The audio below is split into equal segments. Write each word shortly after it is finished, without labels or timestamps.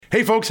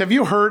Hey folks, have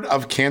you heard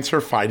of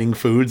cancer-fighting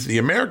foods? The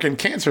American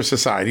Cancer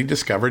Society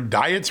discovered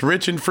diets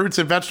rich in fruits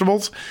and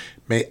vegetables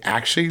may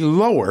actually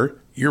lower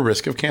your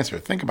risk of cancer.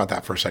 Think about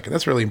that for a second.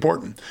 That's really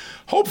important.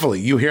 Hopefully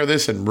you hear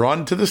this and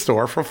run to the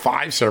store for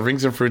 5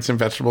 servings of fruits and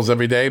vegetables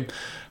every day.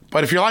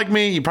 But if you're like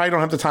me, you probably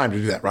don't have the time to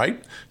do that,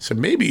 right? So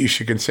maybe you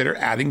should consider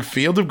adding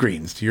Field of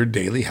Greens to your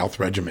daily health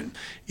regimen.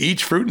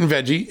 Each fruit and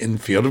veggie in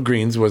Field of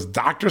Greens was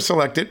doctor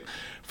selected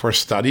for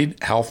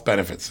studied health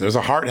benefits. There's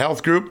a heart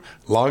health group,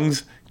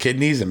 lungs,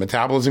 kidneys, and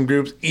metabolism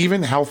groups,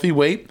 even healthy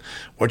weight.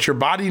 What your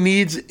body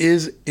needs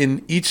is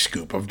in each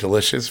scoop of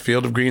delicious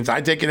Field of Greens.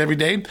 I take it every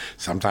day.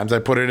 Sometimes I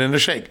put it in a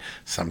shake.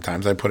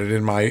 Sometimes I put it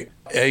in my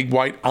egg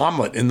white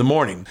omelet in the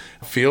morning.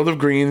 Field of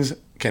Greens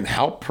can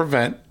help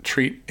prevent,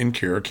 treat, and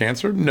cure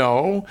cancer?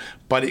 No,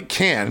 but it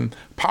can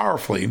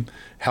powerfully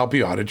help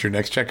you out at your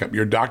next checkup.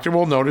 Your doctor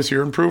will notice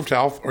your improved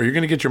health, or you're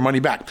going to get your money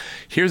back.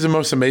 Here's the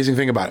most amazing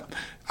thing about it.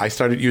 I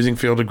started using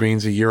Field of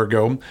Greens a year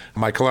ago.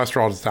 My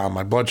cholesterol is down,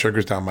 my blood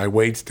sugar's down, my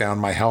weight's down,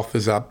 my health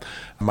is up,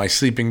 my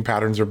sleeping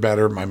patterns are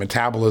better, my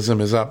metabolism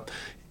is up.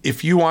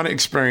 If you want to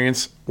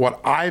experience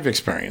what I've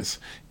experienced,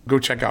 go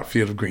check out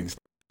Field of Greens.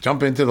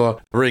 Jump into the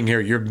ring here.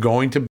 You're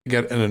going to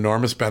get an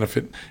enormous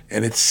benefit,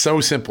 and it's so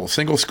simple.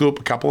 Single scoop,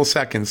 a couple of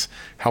seconds,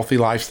 healthy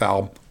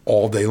lifestyle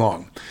all day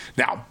long.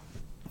 Now,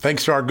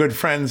 thanks to our good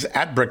friends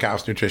at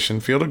Brickhouse Nutrition,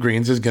 Field of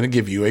Greens is going to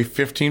give you a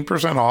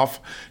 15% off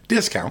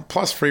discount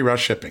plus free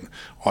rush shipping.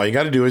 All you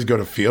got to do is go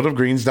to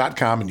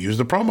fieldofgreens.com and use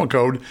the promo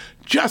code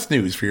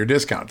JUSTNEWS for your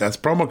discount. That's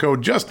promo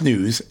code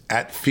JUSTNEWS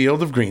at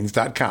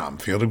fieldofgreens.com.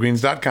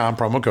 Fieldofgreens.com,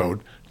 promo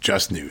code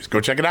JUSTNEWS.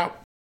 Go check it out.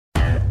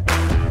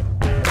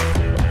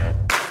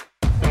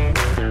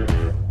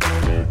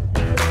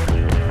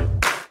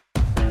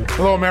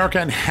 Hello, America,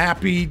 and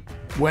happy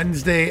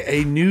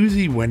Wednesday, a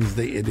newsy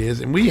Wednesday it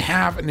is. And we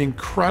have an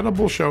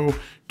incredible show,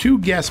 2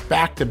 guests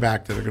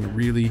back-to-back that are going to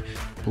really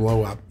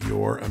blow up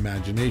your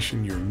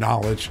imagination, your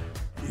knowledge,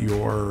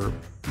 your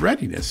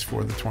readiness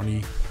for the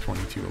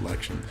 2022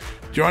 election.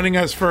 Joining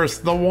us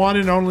first, the one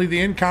and only,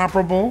 the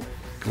incomparable,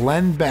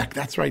 Glenn Beck.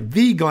 That's right,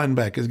 the Glenn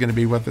Beck is going to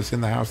be with us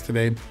in the house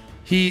today.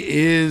 He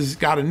is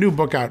got a new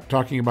book out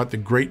talking about the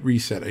Great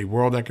Reset, a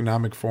World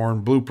Economic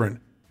Forum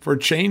blueprint for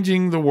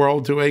changing the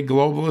world to a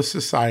globalist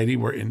society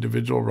where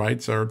individual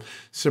rights are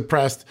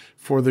suppressed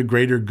for the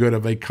greater good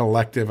of a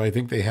collective. I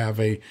think they have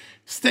a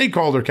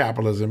stakeholder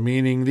capitalism,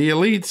 meaning the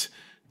elites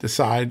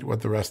decide what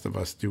the rest of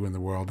us do in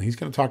the world. And he's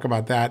going to talk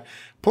about that,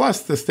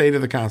 plus the state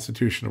of the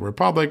constitutional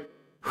republic.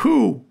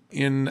 Who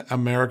in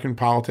American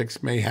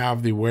politics may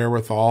have the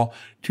wherewithal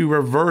to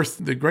reverse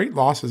the great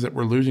losses that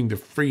we're losing to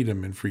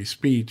freedom and free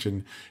speech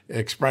and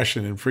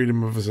expression and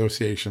freedom of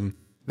association?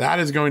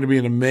 That is going to be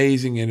an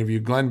amazing interview.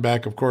 Glenn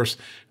Beck, of course,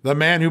 the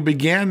man who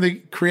began the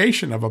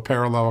creation of a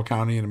parallel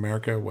economy in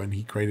America when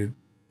he created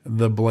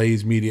the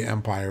Blaze Media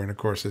Empire, and of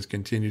course has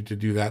continued to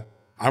do that.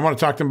 I want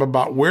to talk to him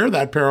about where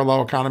that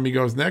parallel economy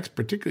goes next,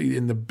 particularly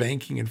in the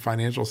banking and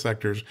financial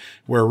sectors,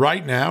 where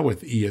right now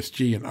with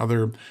ESG and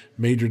other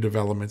major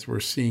developments, we're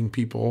seeing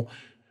people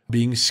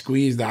being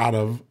squeezed out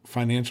of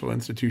financial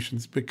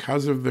institutions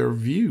because of their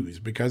views,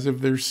 because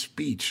of their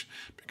speech,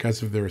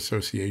 because of their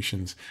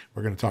associations.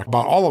 We're going to talk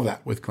about all of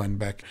that with Glenn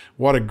Beck.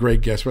 What a great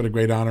guest. What a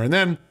great honor. And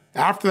then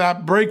after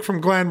that break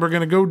from Glenn, we're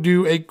going to go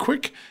do a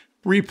quick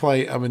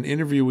replay of an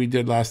interview we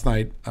did last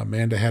night.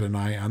 Amanda had and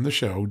I on the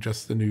show,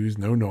 Just the News,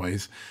 No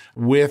Noise,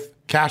 with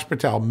Kash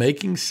Patel,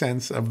 making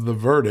sense of the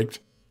verdict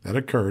that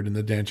occurred in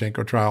the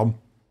Danchenko trial.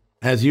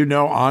 As you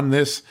know, on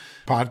this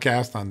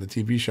podcast, on the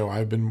TV show,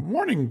 I've been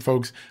warning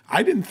folks,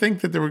 I didn't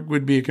think that there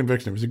would be a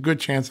conviction. There was a good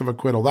chance of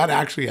acquittal. That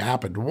actually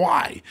happened.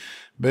 Why?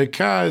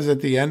 Because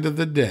at the end of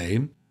the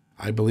day,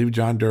 I believe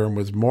John Durham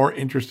was more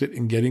interested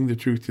in getting the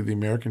truth to the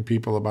American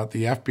people about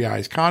the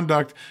FBI's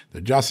conduct,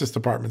 the Justice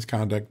Department's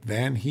conduct,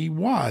 than he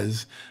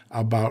was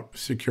about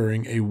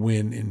securing a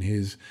win in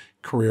his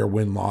career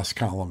win-loss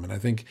column. And I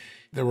think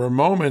there were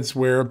moments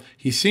where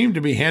he seemed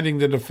to be handing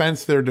the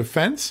defense their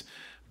defense,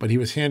 but he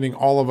was handing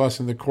all of us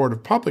in the court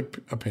of public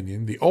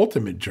opinion, the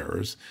ultimate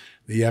jurors,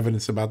 the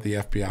evidence about the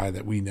FBI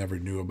that we never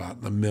knew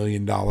about, the $1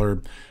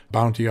 million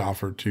bounty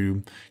offer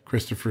to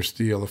Christopher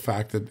Steele, the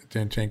fact that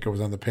Danchenko was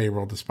on the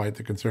payroll despite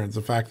the concerns,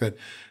 the fact that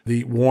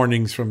the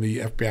warnings from the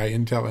FBI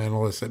intel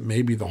analysts that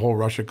maybe the whole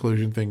Russia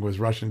collusion thing was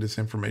Russian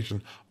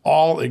disinformation,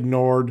 all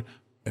ignored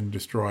and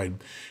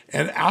destroyed.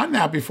 And on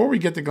that, before we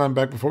get to Glenn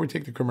Beck, before we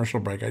take the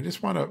commercial break, I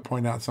just want to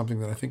point out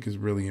something that I think is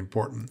really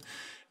important.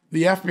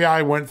 The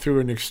FBI went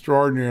through an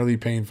extraordinarily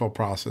painful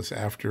process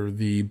after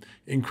the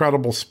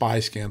incredible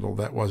spy scandal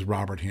that was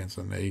Robert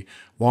Hanssen, a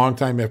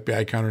longtime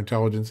FBI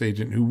counterintelligence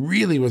agent who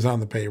really was on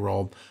the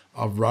payroll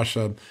of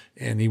Russia,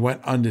 and he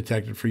went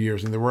undetected for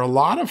years. And there were a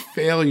lot of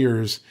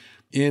failures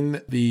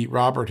in the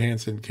Robert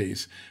Hanssen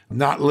case,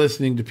 not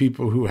listening to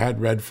people who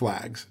had red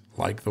flags,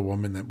 like the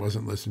woman that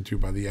wasn't listened to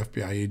by the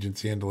FBI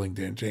agents handling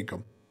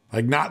Danchenko,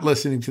 like not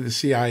listening to the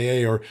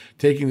CIA or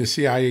taking the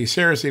CIA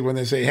seriously when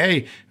they say,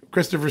 hey,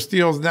 Christopher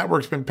Steele's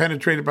network's been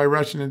penetrated by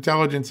Russian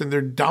intelligence and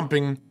they're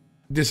dumping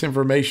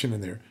disinformation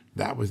in there.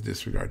 That was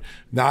disregard.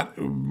 Not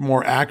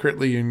more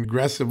accurately and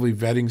aggressively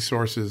vetting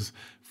sources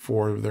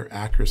for their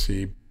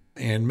accuracy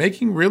and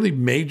making really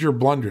major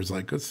blunders.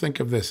 Like, let's think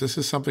of this. This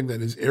is something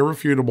that is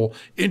irrefutable,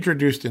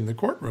 introduced in the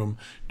courtroom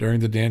during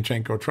the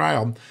Danchenko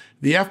trial.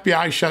 The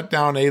FBI shut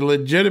down a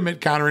legitimate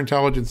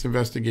counterintelligence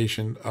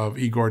investigation of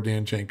Igor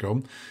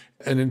Danchenko,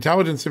 an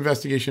intelligence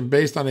investigation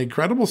based on a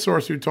credible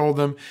source who told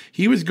them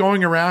he was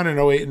going around in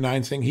 08 and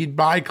 09 saying he'd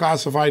buy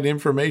classified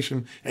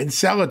information and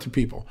sell it to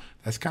people.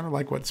 That's kind of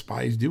like what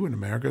spies do in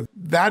America.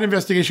 That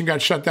investigation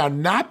got shut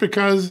down not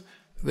because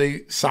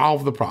they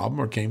solved the problem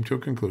or came to a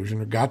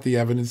conclusion or got the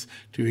evidence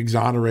to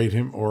exonerate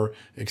him or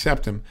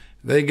accept him.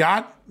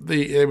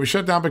 It was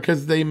shut down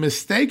because they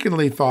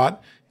mistakenly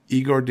thought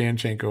Igor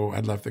Danchenko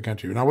had left the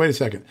country. Now, wait a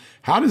second.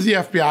 How does the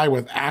FBI,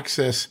 with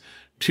access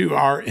to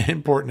our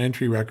import and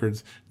entry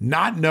records,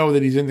 not know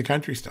that he's in the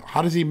country still?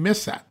 How does he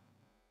miss that?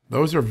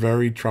 Those are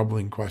very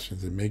troubling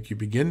questions that make you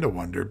begin to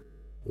wonder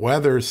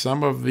whether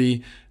some of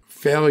the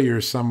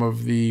failures, some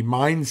of the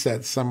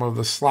mindsets, some of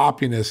the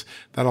sloppiness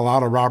that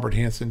allowed a Robert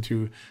Hanssen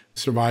to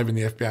survive in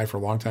the FBI for a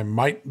long time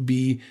might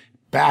be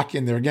back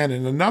in there again.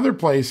 In another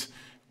place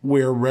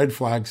where red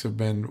flags have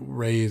been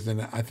raised,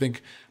 and I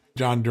think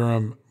John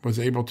Durham was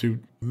able to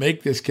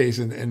make this case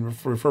and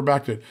refer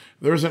back to it.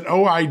 There's an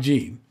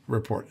OIG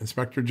report,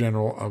 Inspector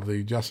General of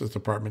the Justice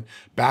Department,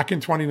 back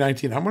in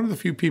 2019. I'm one of the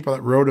few people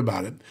that wrote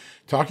about it,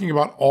 talking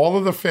about all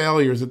of the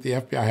failures that the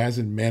FBI has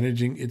in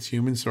managing its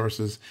human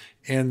sources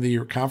and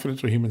the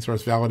confidential human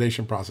source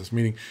validation process,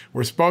 meaning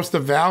we're supposed to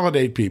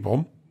validate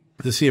people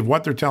to see if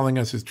what they're telling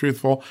us is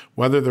truthful,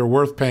 whether they're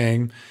worth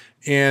paying.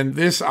 And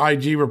this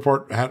IG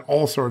report had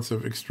all sorts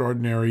of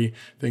extraordinary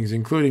things,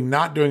 including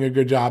not doing a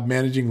good job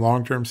managing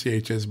long-term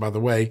CHs. By the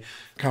way,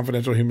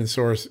 confidential human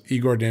source,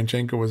 Igor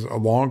Danchenko was a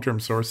long-term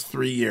source,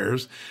 3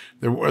 years.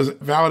 There was a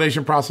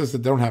validation process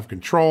that don't have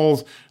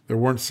controls. There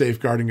weren't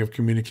safeguarding of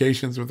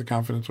communications with the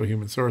confidential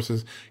human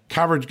sources,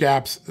 coverage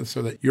gaps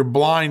so that you're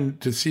blind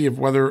to see if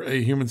whether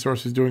a human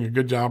source is doing a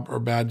good job or a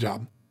bad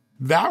job.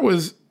 That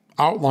was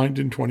outlined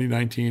in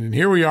 2019. And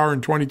here we are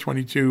in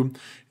 2022,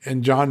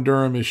 and John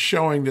Durham is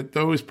showing that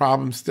those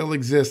problems still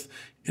exist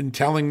in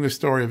telling the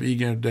story of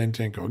Igor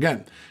Danchenko.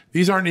 Again,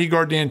 these aren't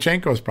Igor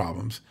Danchenko's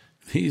problems.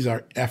 These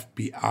are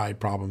FBI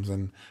problems,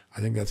 and I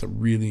think that's a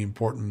really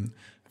important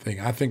thing.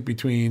 I think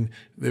between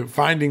the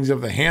findings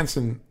of the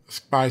Hanssen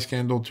spy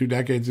scandal 2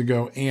 decades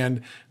ago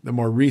and the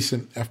more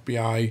recent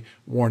FBI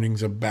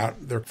warnings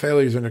about their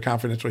failures in their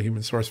confidential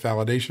human source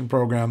validation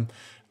program,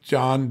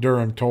 John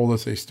Durham told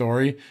us a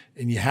story,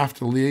 and you have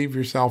to leave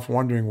yourself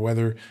wondering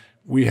whether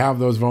we have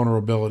those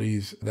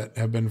vulnerabilities that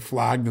have been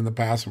flagged in the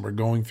past and we're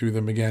going through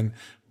them again.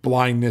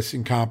 Blindness,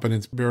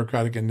 incompetence,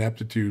 bureaucratic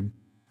ineptitude.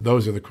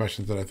 Those are the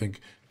questions that I think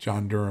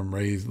John Durham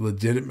raised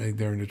legitimately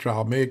during the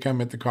trial. May it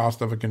come at the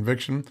cost of a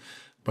conviction,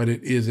 but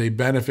it is a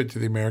benefit to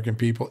the American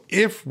people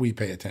if we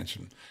pay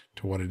attention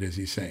to what it is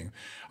he's saying.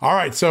 All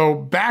right, so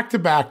back to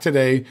back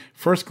today.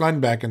 First Glenn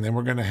Beck, and then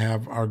we're going to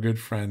have our good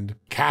friend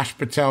Kash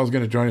Patel is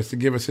going to join us to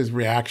give us his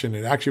reaction.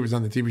 It actually was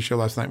on the TV show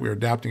last night. We were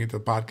adapting it to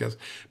the podcast,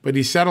 but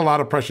he said a lot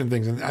of prescient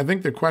things. And I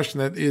think the question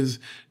that is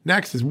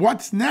next is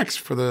what's next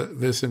for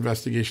this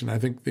investigation? I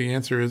think the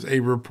answer is a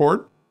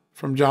report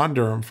from John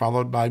Durham,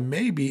 followed by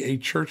maybe a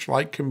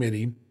church-like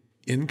committee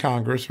in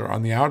Congress or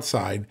on the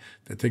outside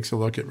that takes a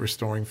look at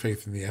restoring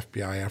faith in the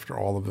FBI after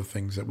all of the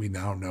things that we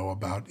now know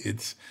about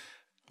its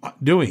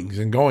doings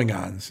and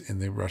going-ons in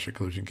the Russia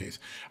collusion case.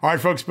 All right,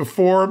 folks,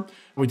 before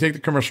we take the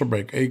commercial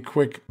break, a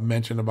quick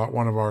mention about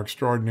one of our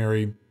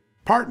extraordinary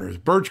partners,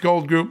 Birch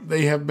Gold Group.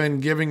 They have been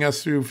giving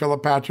us, through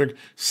Philip Patrick,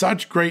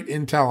 such great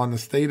intel on the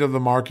state of the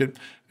market,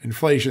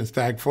 inflation,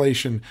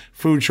 stagflation,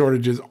 food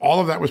shortages. All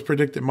of that was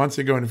predicted months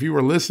ago. And if you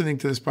were listening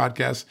to this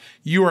podcast,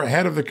 you are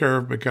ahead of the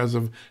curve because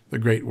of the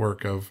great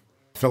work of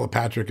Philip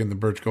Patrick and the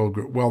Birch Gold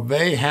Group. Well,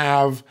 they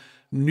have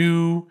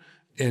new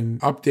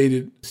and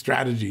updated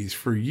strategies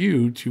for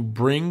you to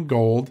bring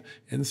gold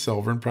and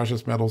silver and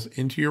precious metals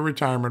into your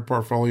retirement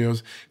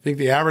portfolios. I think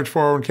the average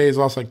 401k has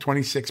lost like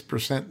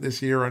 26%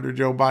 this year under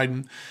Joe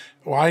Biden.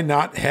 Why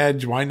not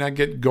hedge? Why not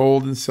get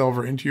gold and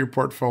silver into your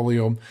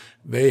portfolio?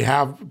 They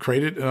have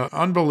created an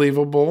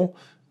unbelievable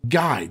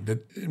guide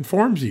that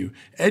informs you,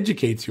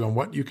 educates you on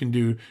what you can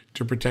do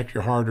to protect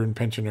your hard-earned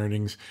pension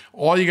earnings.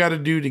 All you got to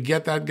do to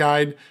get that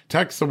guide,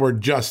 text the word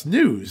Just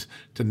News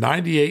to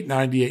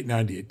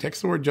 989898.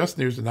 Text the word Just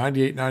News to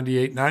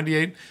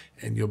 989898,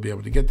 and you'll be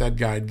able to get that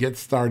guide, get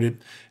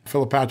started.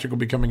 Philip Patrick will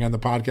be coming on the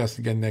podcast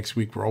again next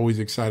week. We're always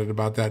excited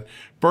about that.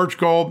 Birch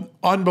Gold,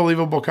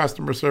 unbelievable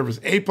customer service,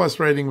 A+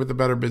 rating with the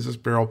Better Business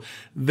Bureau.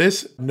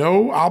 This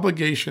no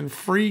obligation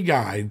free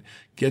guide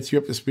gets you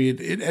up to speed.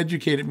 It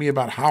educated me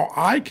about how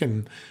I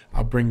can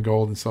bring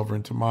gold and silver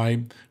into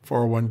my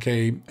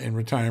 401k and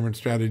retirement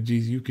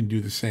strategies. You can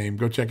do the same.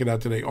 Go check it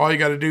out today. All you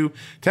got to do,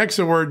 text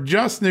the word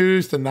Just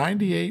News to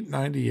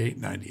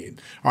 989898.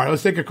 All right,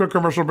 let's take a quick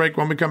commercial break.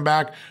 When we come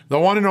back, the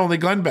one and only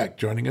Glenn Beck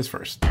joining us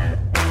first.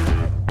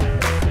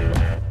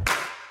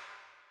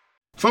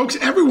 Folks,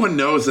 everyone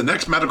knows the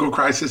next medical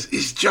crisis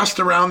is just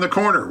around the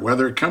corner,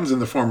 whether it comes in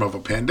the form of a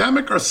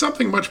pandemic or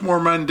something much more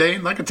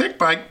mundane like a tick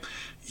bite.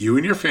 You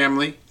and your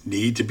family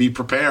need to be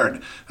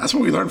prepared. That's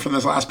what we learned from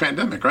this last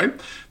pandemic, right?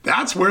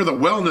 That's where the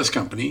Wellness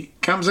Company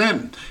comes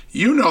in.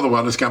 You know the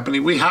Wellness Company.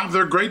 We have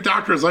their great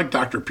doctors like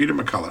Dr. Peter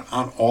McCullough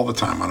on all the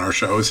time on our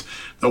shows.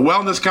 The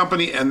Wellness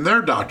Company and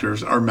their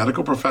doctors are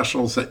medical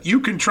professionals that you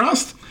can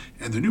trust,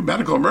 and the new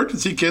medical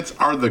emergency kits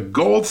are the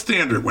gold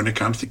standard when it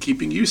comes to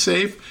keeping you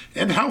safe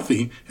and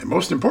healthy, and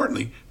most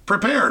importantly,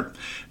 prepared.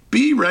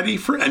 Be ready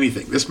for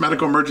anything. This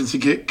medical emergency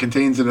kit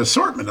contains an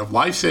assortment of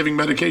life-saving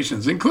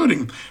medications,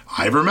 including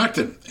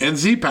ivermectin and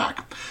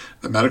Z-Pak.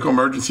 The medical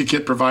emergency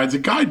kit provides a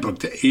guidebook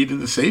to aid in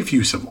the safe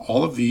use of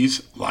all of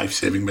these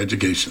life-saving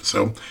medications,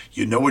 so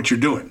you know what you're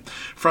doing.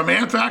 From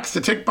anthrax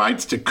to tick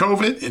bites to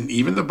COVID and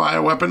even the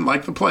bioweapon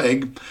like the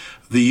plague,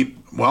 the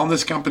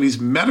Wellness Company's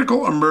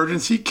medical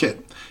emergency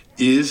kit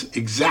is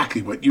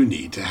exactly what you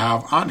need to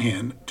have on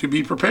hand to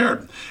be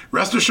prepared.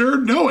 Rest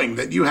assured knowing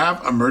that you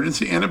have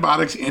emergency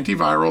antibiotics,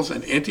 antivirals,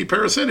 and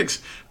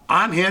antiparasitics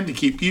on hand to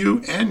keep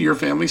you and your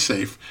family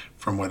safe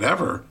from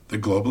whatever the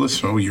globalists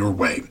throw your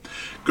way.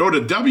 Go to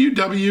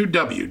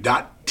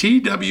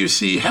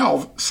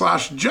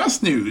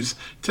www.twchealth/justnews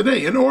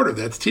today and order.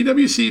 That's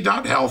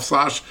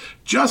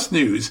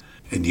twc.health/justnews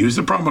and use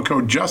the promo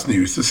code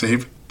JUSTNEWS to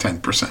save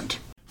 10%.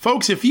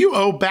 Folks, if you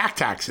owe back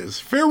taxes,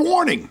 fair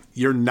warning,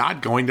 you're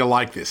not going to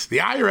like this. The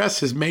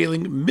IRS is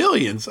mailing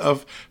millions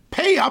of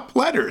pay-up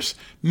letters.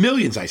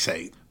 Millions, I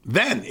say.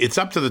 Then it's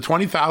up to the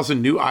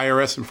 20,000 new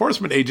IRS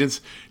enforcement agents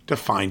to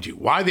find you.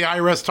 Why the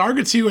IRS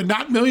targets you and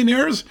not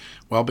millionaires?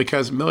 Well,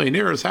 because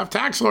millionaires have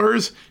tax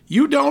lawyers.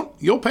 You don't.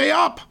 You'll pay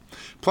up.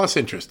 Plus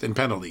interest and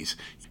penalties.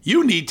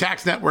 You need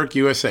Tax Network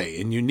USA,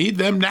 and you need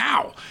them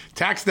now.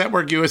 Tax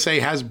Network USA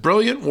has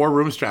brilliant war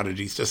room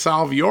strategies to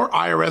solve your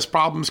IRS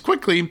problems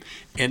quickly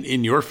and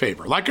in your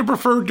favor. Like a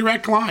preferred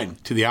direct line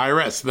to the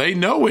IRS, they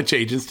know which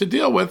agents to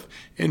deal with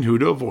and who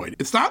to avoid.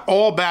 It's not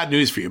all bad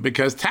news for you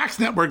because Tax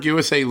Network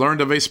USA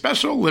learned of a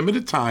special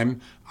limited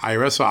time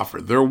IRS offer.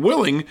 They're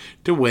willing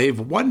to waive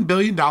 $1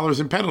 billion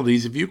in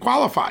penalties if you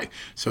qualify.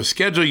 So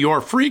schedule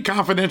your free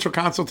confidential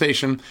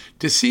consultation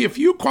to see if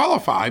you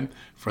qualify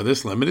for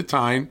this limited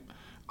time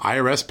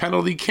IRS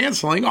penalty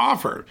canceling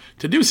offer.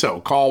 To do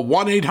so, call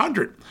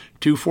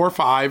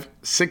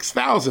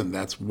 1-800-245-6000.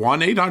 That's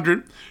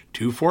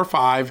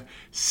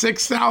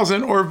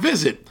 1-800-245-6000 or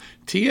visit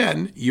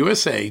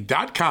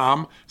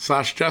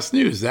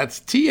tnusa.com/justnews. That's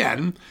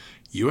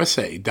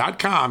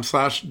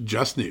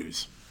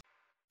tnusa.com/justnews.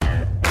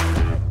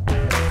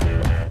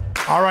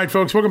 All right,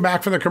 folks, welcome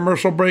back from the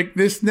commercial break.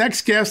 Our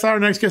next guest,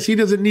 he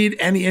doesn't need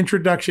any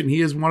introduction. He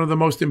is one of the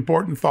most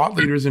important thought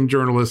leaders and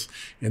journalists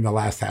in the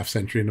last half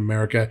century in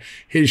America.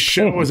 His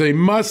show is a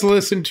must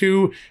listen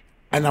to.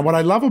 And what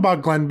I love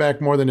about Glenn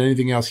Beck more than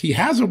anything else, he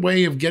has a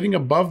way of getting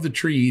above the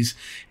trees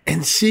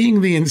and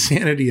seeing the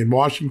insanity in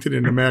Washington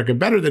and America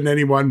better than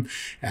anyone.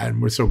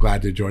 And we're so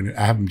glad to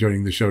have him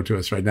joining the show to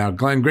us right now.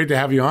 Glenn, great to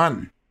have you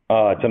on.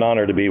 It's an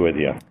honor to be with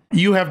you.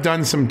 You have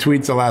done some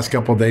tweets the last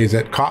couple of days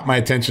that caught my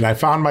attention. I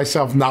found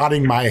myself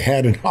nodding my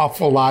head an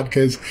awful lot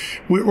because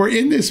we're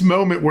in this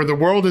moment where the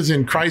world is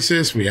in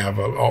crisis. We have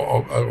a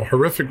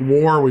horrific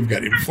war. We've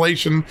got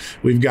inflation.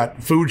 We've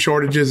got food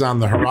shortages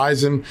on the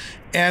horizon.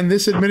 And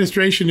this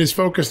administration is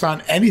focused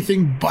on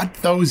anything but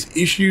those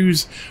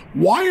issues.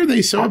 Why are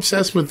they so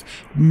obsessed with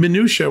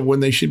minutia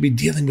when they should be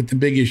dealing with the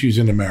big issues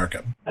in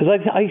America?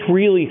 Because I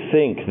really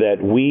think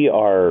that we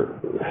are,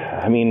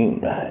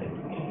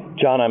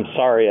 John, I'm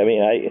sorry.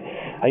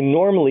 I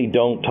normally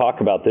don't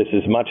talk about this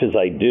as much as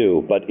I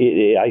do, but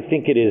I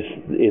think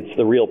it's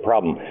the real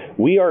problem.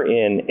 We are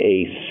in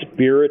a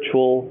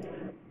spiritual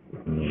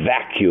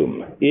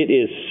vacuum. It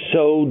is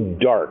so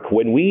dark.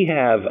 When we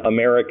have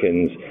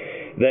Americans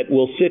that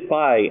will sit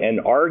by and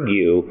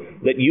argue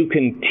that you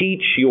can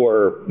teach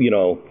your,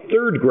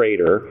 third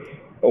grader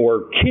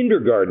or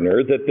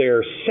kindergartner that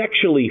they're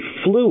sexually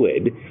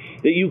fluid,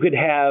 that you could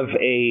have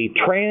a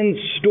trans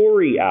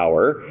story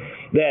hour,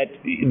 that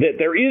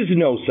there is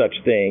no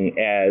such thing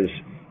as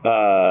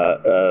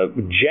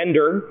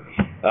gender,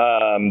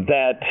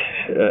 that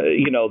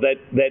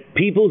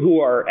people who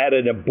are at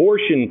an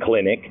abortion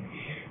clinic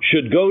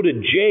should go to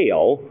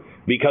jail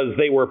because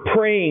they were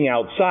praying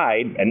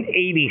outside, an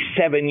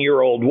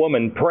 87-year-old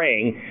woman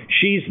praying.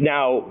 She's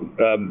now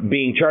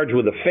being charged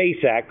with a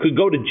FACE Act, could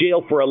go to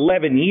jail for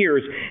 11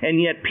 years,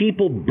 and yet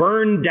people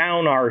burn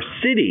down our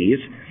cities.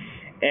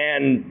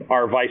 And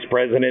our vice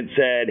president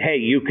said, hey,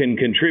 you can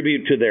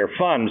contribute to their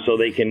fund so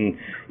they can,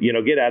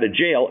 get out of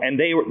jail. And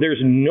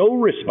there's no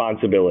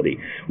responsibility.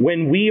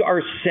 When we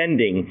are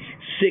sending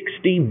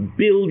 $60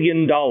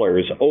 billion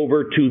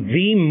over to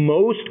the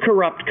most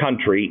corrupt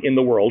country in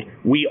the world,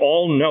 we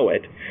all know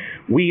it.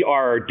 We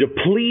are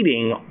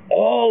depleting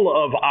all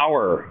of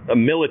our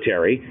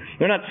military.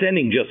 They're not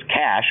sending just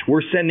cash.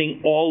 We're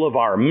sending all of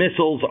our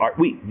missiles.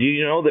 Do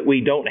you know that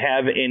we don't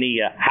have any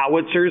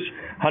howitzers,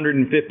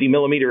 150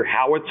 millimeter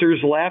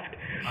howitzers left?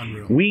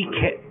 Unreal.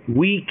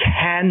 We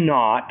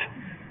cannot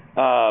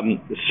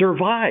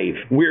survive.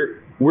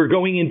 we're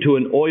going into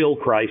an oil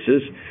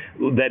crisis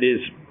that is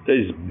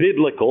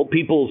biblical.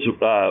 People's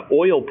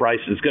oil price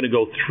is going to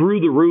go through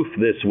the roof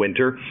this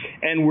winter,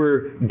 and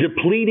we're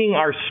depleting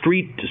our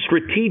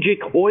strategic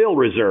oil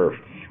reserve.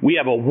 We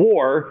have a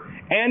war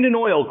and an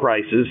oil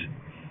crisis.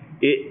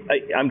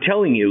 I'm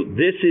telling you,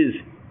 this is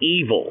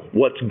evil.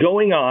 What's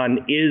going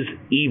on is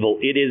evil.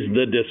 It is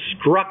the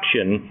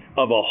destruction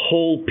of a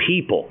whole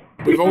people.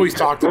 We've always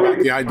talked about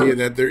the idea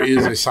that there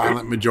is a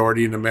silent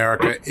majority in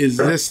America. Is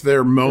this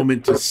their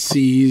moment to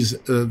seize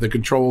the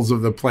controls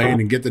of the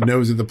plane and get the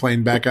nose of the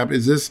plane back up?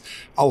 Is this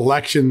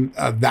election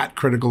that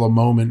critical a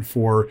moment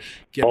for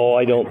getting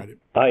I don't. Right?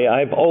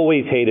 I've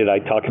always hated, I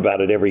talk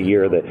about it every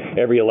year, that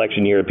every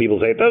election year people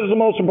say, this is the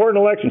most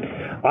important election.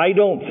 I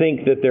don't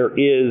think that there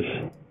is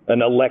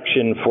an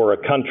election for a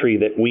country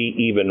that we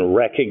even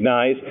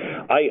recognize.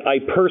 I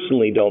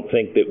personally don't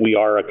think that we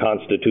are a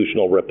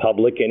constitutional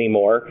republic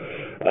anymore.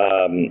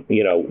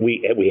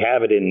 We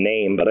have it in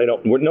name, but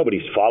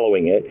nobody's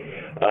following it.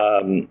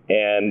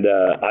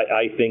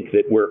 I think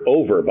that we're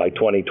over by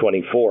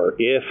 2024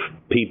 if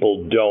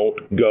people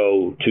don't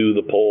go to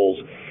the polls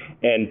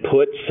and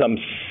put some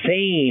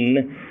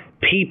sane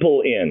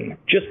people in.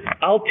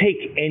 I'll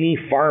take any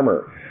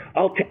farmer.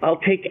 I'll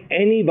take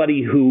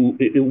anybody who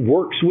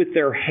works with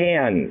their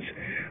hands.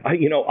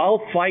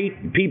 I'll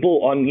fight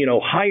people on,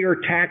 higher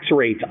tax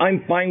rates.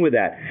 I'm fine with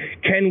that.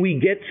 Can we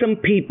get some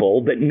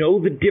people that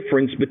know the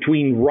difference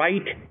between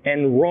right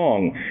and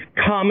wrong,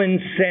 common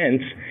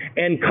sense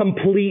and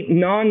complete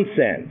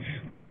nonsense?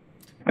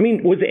 I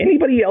mean, was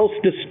anybody else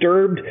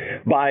disturbed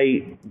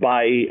by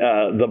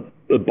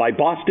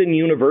Boston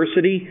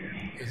University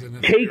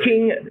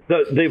taking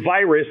the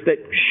virus that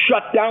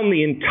shut down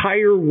the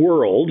entire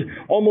world,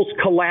 almost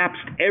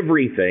collapsed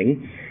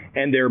everything,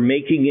 and they're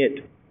making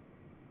it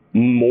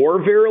more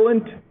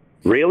virulent?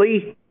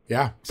 Really?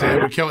 Yeah. So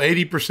it would kill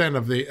 80%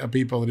 of the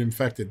people that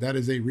infected. That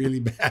is a really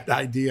bad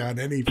idea on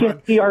any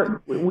front.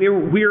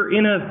 We're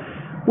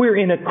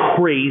in a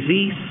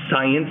crazy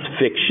science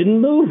fiction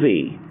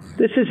movie.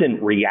 This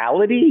isn't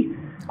reality.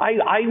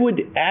 I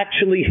would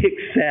actually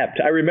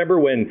accept. I remember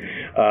when,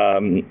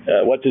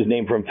 what's his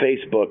name from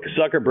Facebook,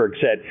 Zuckerberg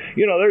said,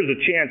 there's a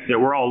chance that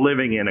we're all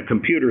living in a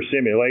computer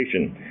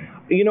simulation.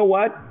 You know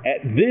what?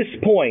 At this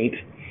point,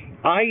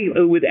 I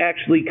would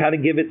actually kind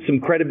of give it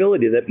some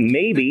credibility that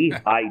maybe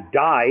I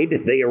died.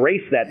 They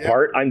erased that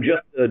part. I'm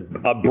just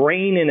a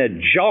brain in a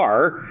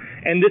jar.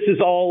 And this is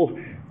all,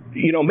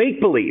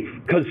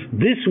 make-believe, because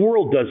this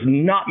world does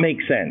not make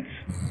sense.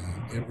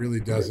 It really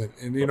doesn't.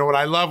 And you know what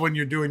I love when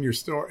you're doing your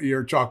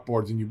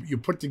chalkboards and you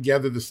put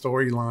together the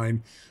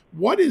storyline.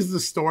 What is the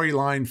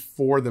storyline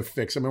for the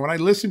fix? I mean, when I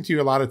listen to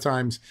you a lot of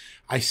times,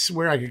 I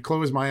swear I could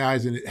close my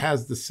eyes and it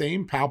has the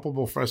same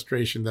palpable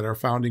frustration that our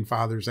founding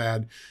fathers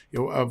had,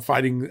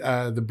 fighting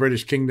the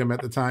British Kingdom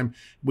at the time.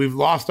 We've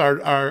lost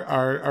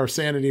our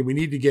sanity. We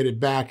need to get it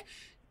back.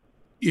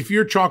 If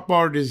your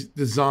chalkboard is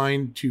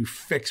designed to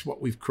fix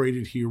what we've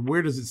created here,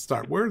 where does it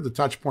start? Where are the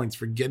touch points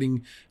for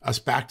getting us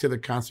back to the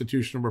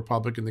constitutional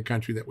republic in the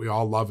country that we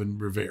all love and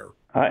revere?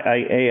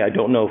 I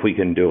don't know if we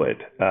can do it.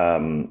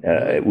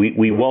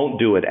 We won't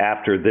do it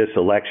after this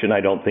election. I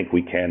don't think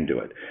we can do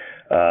it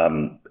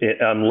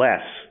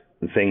unless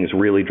things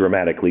really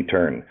dramatically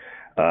turn.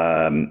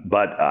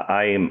 But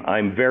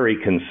I'm very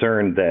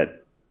concerned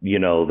that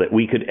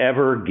we could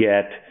ever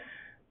get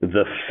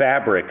the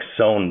fabric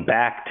sewn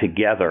back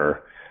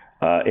together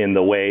in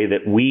the way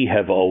that we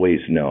have always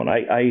known.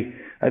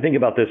 I think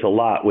about this a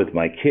lot with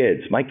my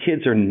kids. My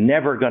kids are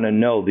never going to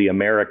know the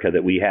America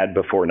that we had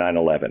before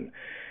 9/11.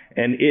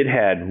 And it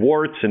had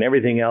warts and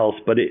everything else,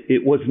 but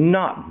it was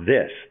not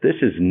this. This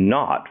is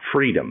not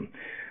freedom.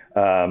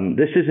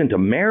 This isn't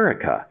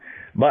America.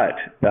 But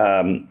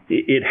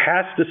it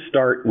has to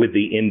start with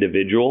the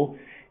individual.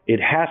 It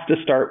has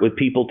to start with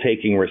people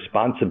taking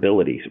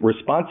responsibility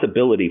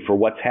for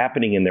what's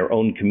happening in their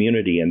own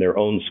community and their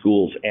own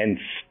schools, and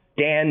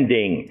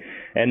standing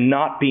and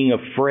not being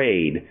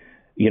afraid.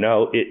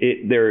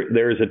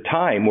 There's a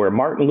time where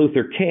Martin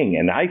Luther King,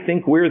 and I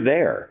think we're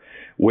there,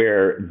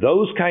 where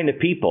those kind of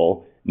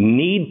people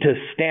need to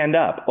stand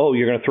up. Oh,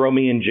 you're going to throw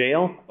me in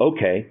jail?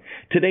 Okay.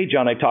 Today,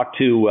 John, I talked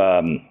to,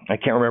 I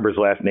can't remember his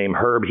last name,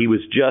 Herb. He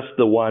was just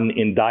the one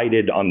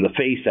indicted on the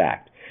FACE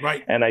Act.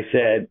 Right. And I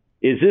said,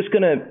 is this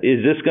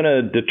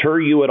gonna deter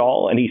you at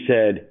all? And he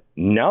said,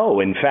 no.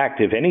 In fact,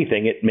 if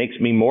anything, it makes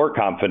me more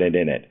confident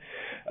in it.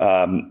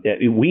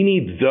 We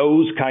need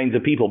those kinds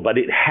of people, but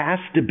it has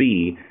to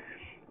be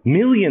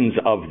millions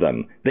of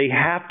them. They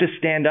have to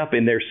stand up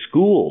in their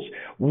schools.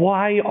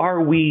 Why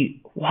are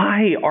we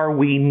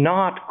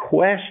not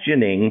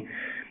questioning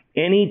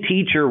any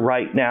teacher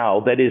right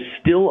now that is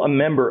still a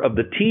member of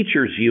the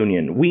teachers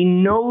union? We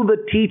know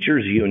the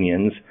teachers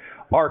unions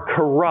are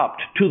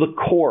corrupt to the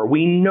core.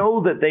 We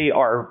know that they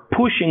are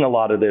pushing a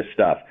lot of this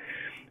stuff.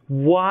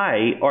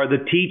 Why are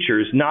the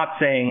teachers not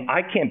saying,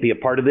 I can't be a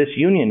part of this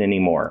union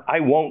anymore?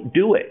 I won't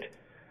do it.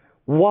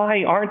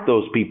 Why aren't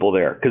those people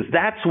there? Because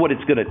that's what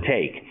it's going to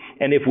take.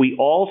 And if we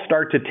all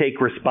start to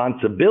take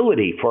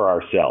responsibility for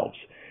ourselves,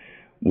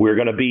 we're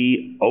going to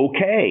be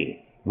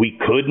okay. we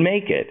could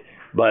make it.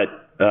 But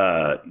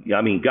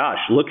I mean, gosh,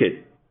 look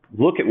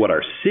at what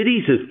our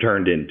cities has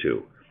turned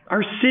into.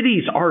 Our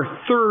cities are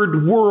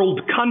third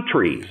world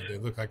countries. They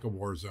look like a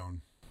war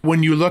zone.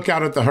 When you look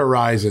out at the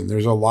horizon,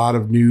 there's a lot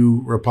of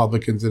new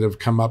Republicans that have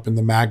come up in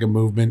the MAGA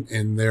movement,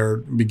 and they're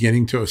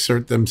beginning to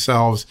assert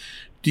themselves.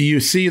 Do you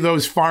see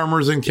those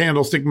farmers and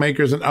candlestick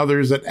makers and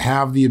others that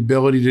have the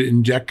ability to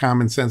inject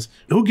common sense?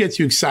 Who gets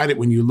you excited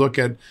when you look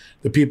at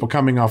the people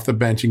coming off the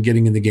bench and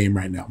getting in the game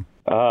right now?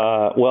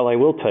 Well, I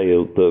will tell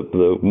you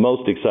the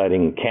most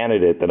exciting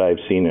candidate that I've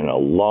seen in a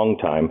long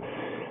time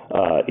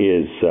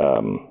is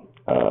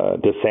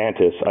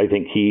DeSantis. I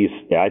think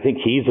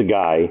he's a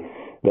guy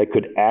that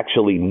could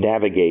actually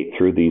navigate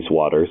through these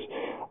waters.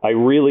 I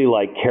really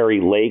like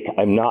Carrie Lake.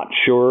 I'm not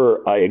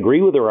sure I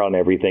agree with her on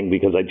everything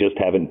because I just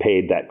haven't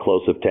paid that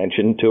close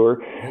attention to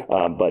her.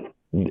 But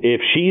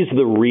if she's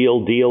the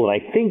real deal,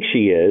 and I think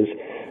she is,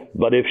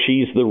 but if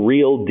she's the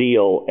real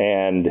deal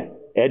and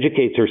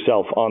educates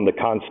herself on the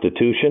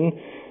Constitution,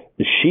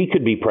 she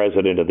could be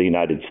president of the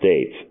United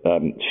States.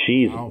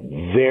 She's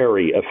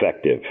very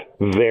effective,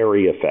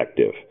 very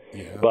effective.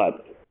 Yeah.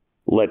 But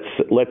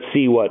let's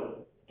see what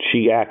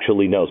she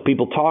actually knows.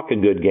 People talk a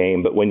good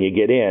game, but when you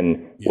get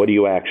in, what do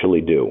you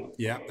actually do?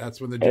 Yeah,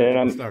 that's when the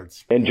journey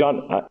starts. And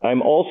John,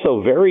 I'm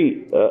also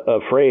very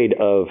afraid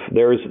of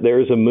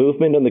there's a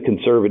movement on the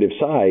conservative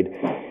side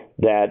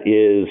that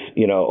is,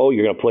 you're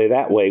going to play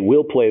that way.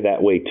 We'll play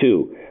that way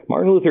too.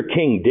 Martin Luther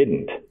King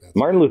didn't.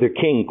 Martin Luther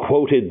King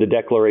quoted the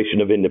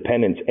Declaration of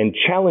Independence and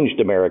challenged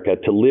America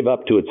to live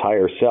up to its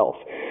higher self.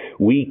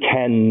 We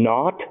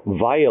cannot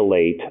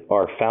violate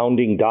our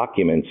founding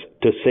documents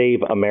to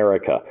save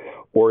America,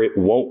 or it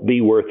won't be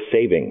worth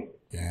saving.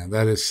 Yeah,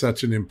 that is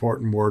such an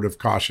important word of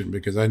caution,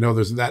 because I know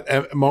there's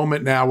that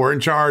moment now, we're in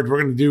charge, we're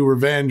going to do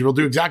revenge, we'll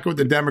do exactly what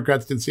the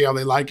Democrats did, see how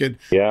they like it.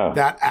 Yeah.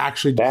 That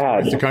actually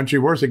makes the country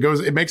worse.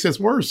 It makes us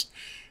worse.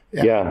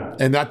 Yeah.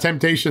 And that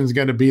temptation is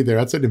going to be there.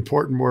 That's an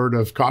important word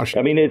of caution.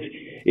 I mean, it's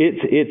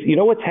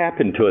what's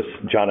happened to us,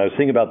 John? I was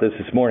thinking about this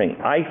morning.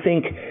 I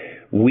think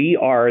we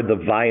are the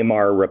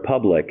Weimar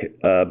Republic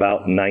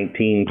about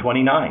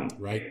 1929.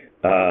 Right.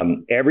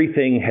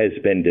 Everything has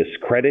been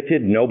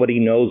discredited. Nobody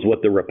knows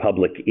what the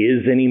republic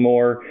is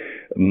anymore.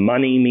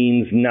 Money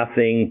means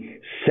nothing.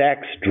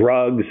 Sex,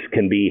 drugs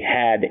can be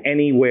had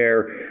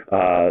anywhere.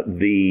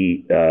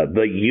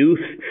 The youth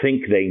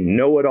think they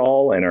know it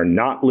all and are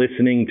not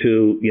listening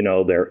to,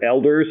 their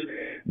elders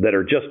that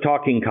are just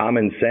talking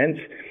common sense.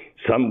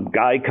 Some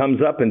guy comes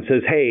up and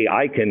says, "Hey,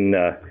 I can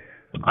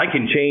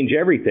change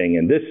everything,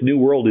 and this new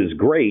world is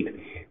great."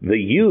 The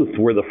youth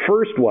were the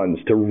first ones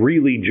to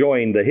really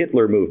join the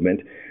Hitler movement,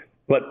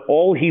 but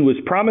all he was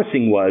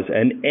promising was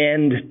an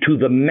end to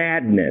the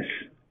madness,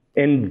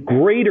 and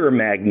greater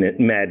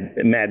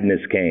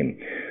madness came.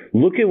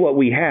 Look at what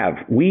we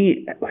have.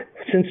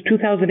 Since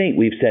 2008,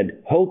 we've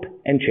said hope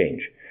and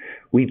change.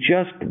 We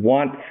just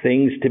want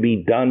things to be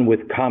done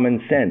with common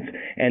sense.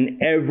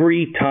 And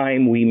every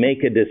time we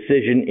make a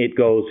decision, it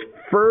goes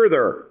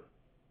further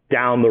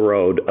down the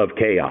road of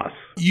chaos.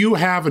 You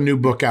have a new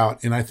book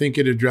out, and I think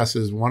it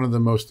addresses one of the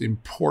most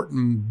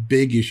important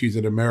big issues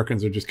that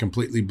Americans are just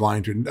completely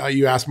blind to.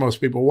 You ask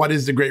most people, what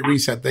is the Great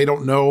Reset? They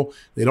don't know.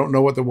 They don't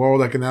know what the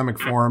World Economic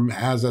Forum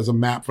has as a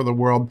map for the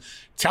world.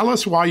 Tell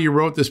us why you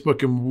wrote this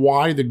book and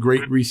why the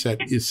Great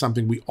Reset is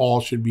something we all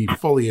should be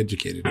fully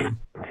educated in.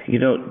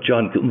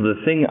 John,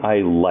 the thing I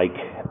like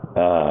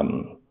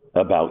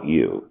about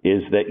you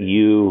is that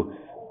you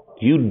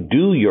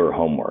do your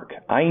homework.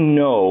 I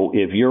know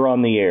if you're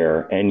on the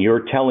air and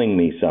you're telling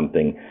me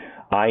something,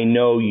 I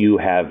know you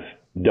have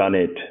done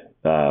it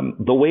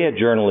the way a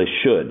journalist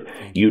should.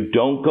 You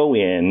don't go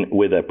in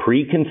with a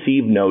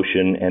preconceived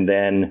notion and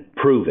then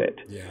prove it.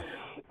 Yeah.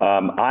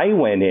 I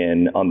went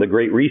in on the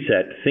Great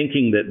Reset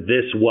thinking that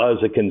this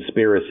was a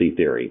conspiracy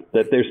theory,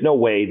 that there's no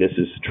way this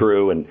is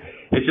true, and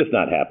it's just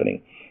not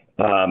happening.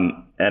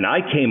 And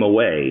I came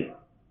away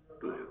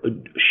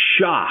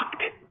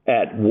shocked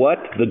at what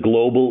the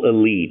global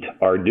elite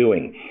are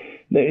doing.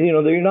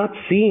 They're not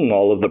seeing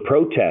all of the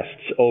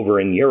protests over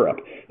in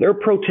Europe. There are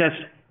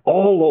protests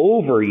all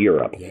over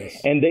Europe.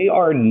 Yes. And they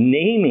are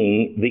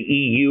naming the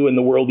EU and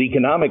the World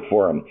Economic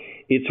Forum.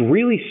 It's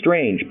really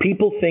strange.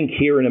 People think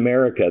here in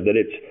America that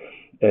it's,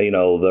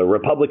 the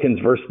Republicans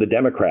versus the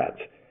Democrats.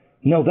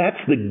 No, that's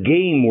the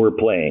game we're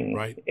playing.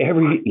 Right.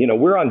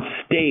 We're on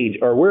stage,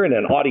 or we're in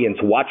an audience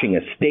watching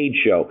a stage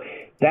show.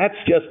 That's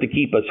just to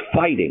keep us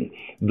fighting.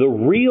 The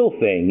real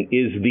thing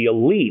is the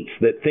elites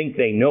that think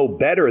they know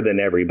better than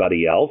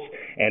everybody else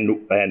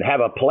and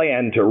have a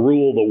plan to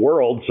rule the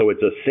world so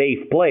it's a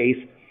safe place.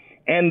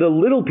 And the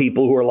little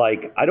people who are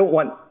like, I don't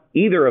want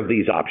either of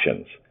these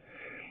options.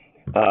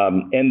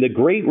 And the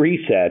Great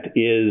Reset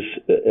is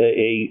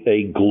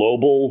a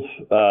global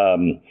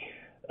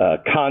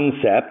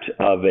concept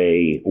of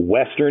a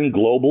Western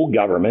global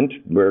government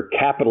where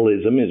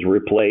capitalism is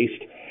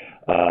replaced.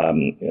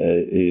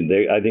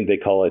 I think they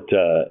call it,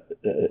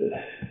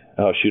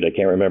 I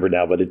can't remember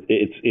now, but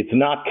it's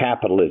not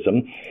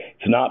capitalism.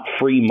 It's not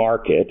free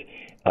market.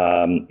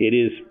 It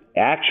is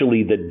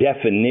actually the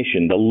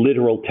definition, the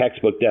literal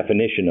textbook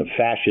definition of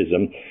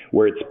fascism,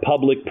 where it's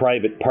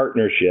public-private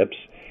partnerships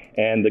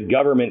and the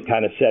government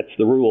kind of sets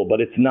the rule.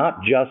 But it's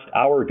not just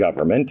our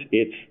government,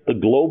 it's the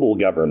global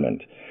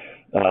government.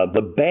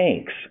 The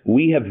banks,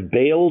 we have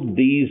bailed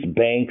these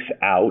banks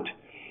out.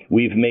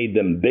 We've made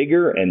them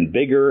bigger and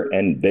bigger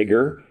and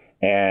bigger.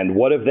 And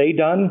what have they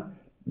done?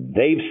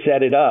 They've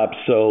set it up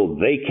so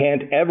they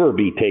can't ever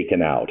be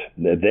taken out.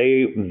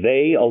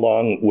 They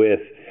along with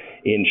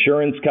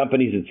insurance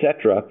companies,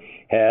 etc.,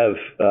 have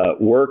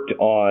worked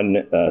on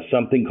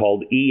something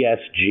called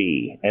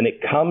ESG, and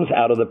it comes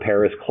out of the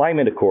Paris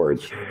Climate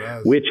Accords,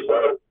 which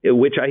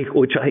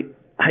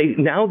I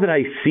now that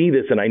I see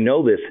this and I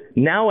know this,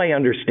 now I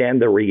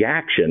understand the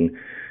reaction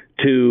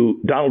to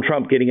Donald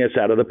Trump getting us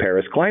out of the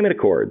Paris Climate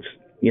Accords.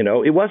 You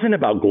know, it wasn't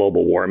about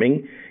global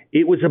warming.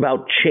 It was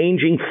about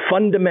changing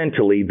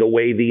fundamentally the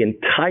way the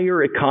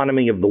entire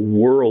economy of the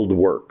world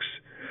works.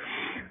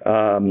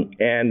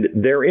 And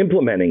they're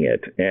implementing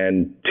it.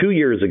 And 3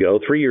 years ago,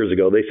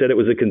 they said it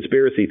was a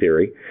conspiracy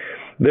theory.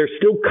 They're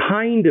still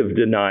kind of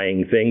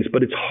denying things,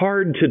 but it's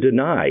hard to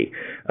deny.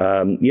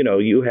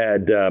 You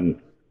had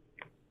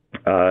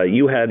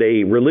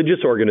a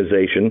religious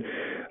organization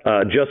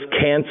just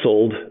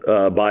canceled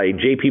by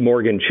J.P.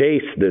 Morgan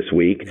Chase this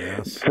week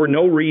for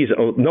no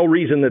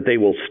reason that they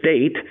will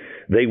state.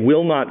 They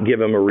will not give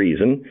them a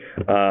reason.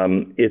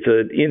 It's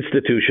an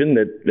institution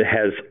that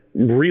has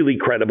really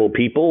credible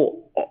people.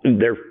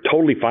 They're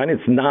totally fine.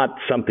 It's not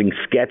something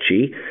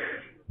sketchy.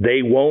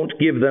 They won't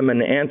give them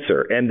an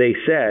answer. And they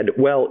said,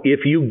 well,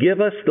 if you give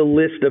us the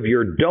list of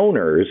your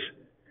donors,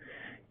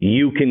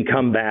 you can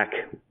come back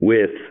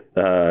with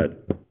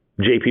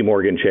J.P.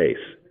 Morgan Chase.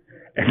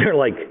 And they're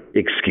like,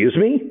 excuse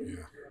me?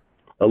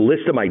 A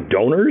list of my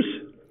donors?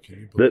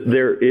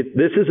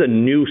 This is a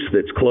noose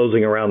that's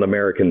closing around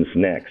Americans'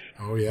 necks.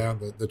 Oh, yeah.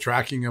 The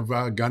tracking of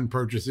gun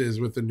purchases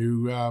with the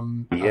new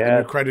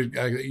new credit,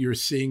 you're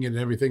seeing it and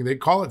everything. They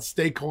call it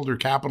stakeholder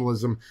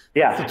capitalism.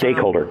 Yeah,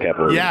 stakeholder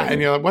capitalism. Yeah,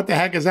 and you're like, what the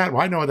heck is that?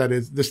 Well, I know what that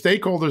is. The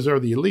stakeholders are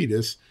the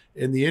elitists,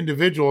 and the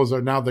individuals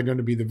are now they're going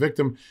to be the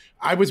victim.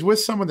 I was with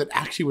someone that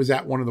actually was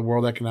at one of the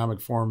World Economic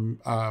Forum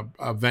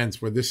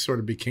events where this sort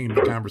of became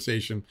the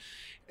conversation.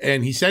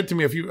 And he said to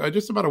me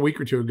just about a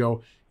week or two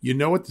ago, you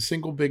know what the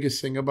single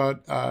biggest thing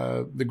about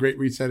the Great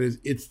Reset is?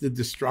 It's the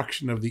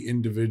destruction of the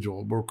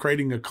individual. We're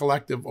creating a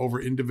collective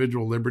over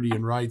individual liberty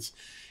and rights.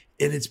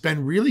 And it's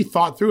been really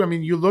thought through. I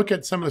mean, you look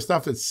at some of the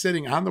stuff that's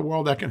sitting on the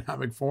World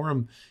Economic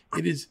Forum,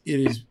 it is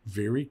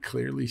very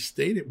clearly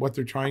stated what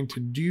they're trying to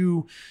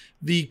do.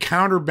 The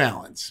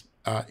counterbalance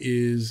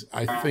is,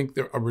 I think,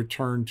 a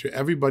return to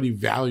everybody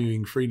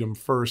valuing freedom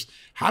first.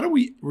 How do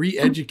we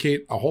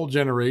re-educate a whole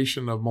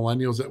generation of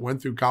millennials that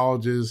went through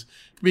colleges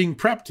being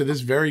prepped to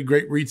this very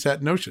Great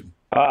Reset notion?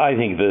 I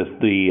think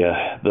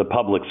the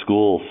public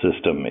school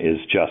system is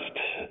just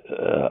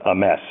a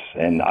mess,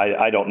 and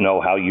I don't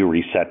know how you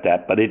reset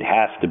that, but it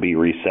has to be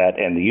reset,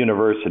 and the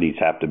universities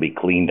have to be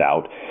cleaned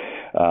out.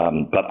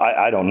 But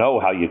I don't know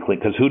how you clean,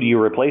 because who do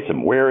you replace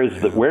them? Where's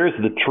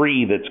the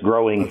tree that's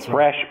growing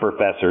fresh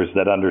professors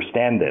that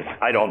understand this?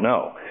 I don't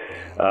know.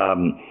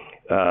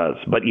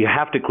 But you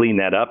have to clean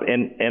that up.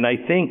 And I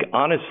think,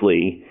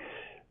 honestly,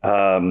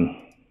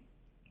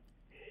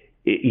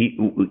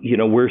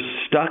 we're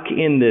stuck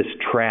in this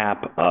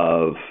trap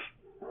of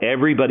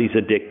everybody's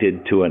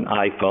addicted to an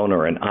iPhone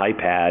or an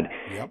iPad.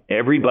 Yep.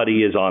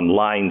 Everybody is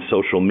online,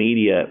 social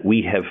media.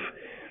 We have...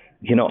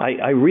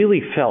 I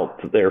really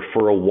felt there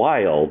for a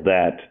while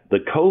that the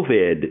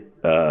COVID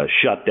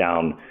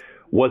shutdown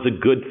was a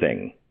good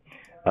thing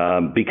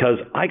because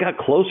I got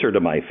closer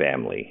to my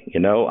family.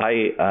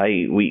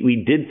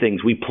 We did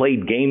things. We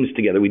played games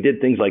together. We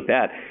did things like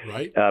that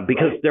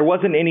because there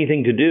wasn't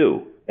anything to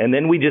do. And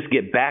then we just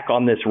get back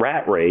on this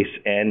rat race,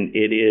 and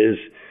it is,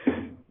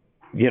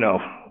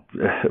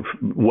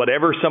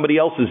 whatever somebody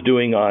else is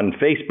doing on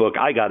Facebook,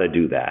 I got to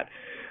do that.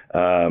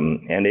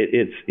 And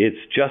it's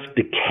just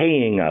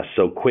decaying us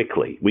so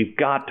quickly. We've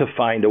got to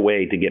find a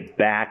way to get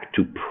back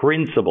to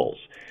principles.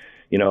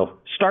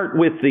 Start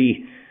with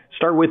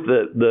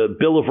the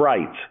Bill of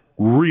Rights.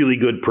 Really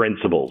good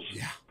principles.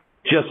 Yeah.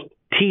 Just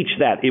teach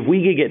that. If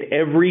we could get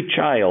every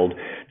child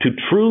to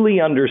truly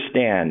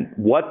understand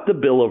what the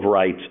Bill of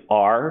Rights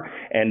are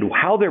and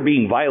how they're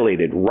being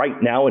violated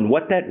right now and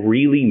what that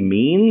really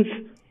means,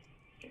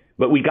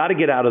 but we got to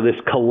get out of this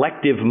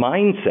collective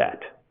mindset.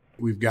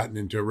 We've gotten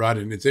into a rut.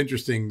 And it's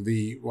interesting,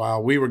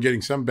 while we were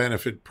getting some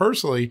benefit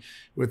personally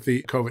with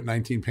the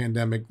COVID-19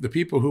 pandemic, the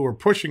people who were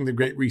pushing the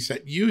Great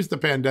Reset used the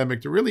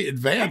pandemic to really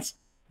advance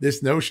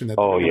this notion that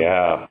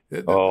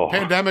the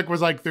pandemic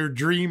was like their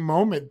dream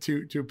moment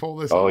to pull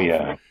this off. Oh,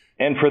 yeah.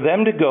 And for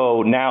them to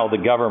go now, the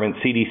government,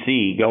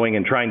 CDC, going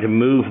and trying to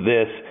move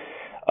this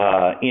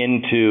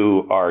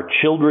into our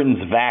children's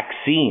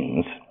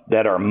vaccines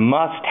that are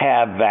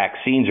must-have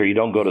vaccines or you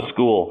don't go to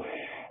school.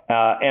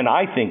 And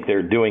I think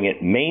they're doing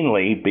it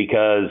mainly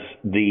because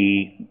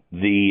the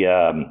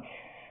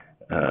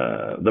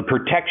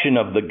protection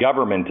of the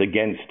government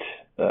against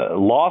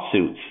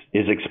lawsuits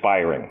is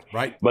expiring.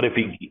 Right. But if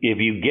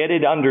you get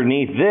it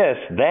underneath this,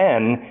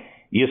 then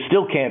you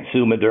still can't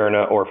sue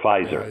Moderna or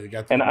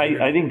Pfizer. And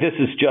I think this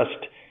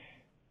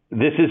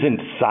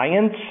isn't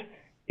science.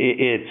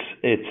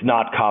 It's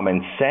not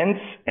common sense,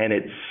 and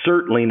it's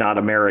certainly not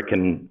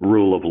American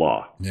rule of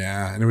law.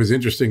 Yeah, and it was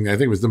interesting. I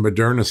think it was the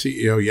Moderna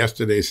CEO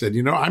yesterday said,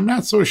 I'm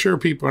not so sure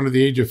people under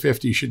the age of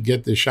 50 should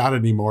get this shot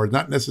anymore. It's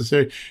not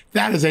necessary.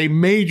 That is a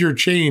major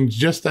change,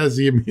 just as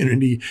the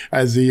immunity,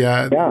 as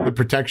the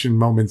protection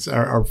moments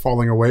are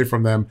falling away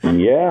from them.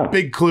 Yeah.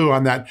 Big clue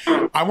on that.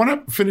 I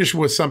want to finish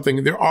with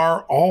something. There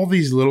are all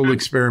these little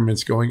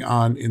experiments going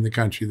on in the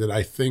country that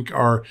I think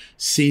are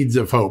seeds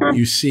of hope.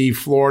 You see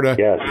Florida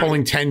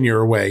pulling tenure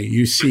away.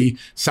 You see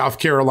South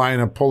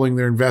Carolina pulling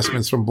their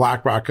investments from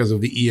BlackRock because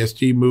of the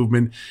ESG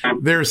movement.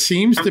 There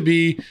seems to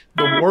be,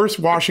 the worse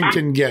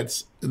Washington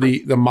gets,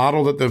 the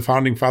model that the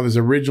founding fathers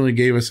originally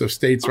gave us of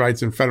states'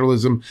 rights and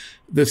federalism,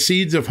 the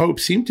seeds of hope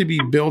seem to be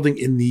building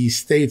in these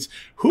states.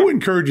 Who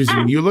encourages you?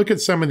 When you look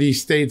at some of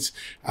these states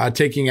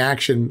taking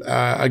action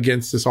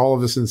against all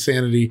of this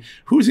insanity,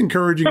 who's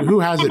encouraging? Who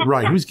has it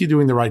right? Who's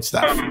doing the right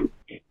stuff?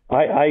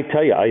 I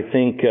tell you, I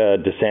think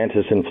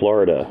DeSantis in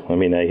Florida, I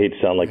mean, I hate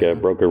to sound like a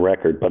broken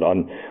record, but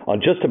on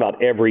just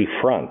about every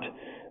front,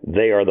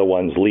 they are the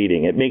ones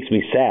leading. It makes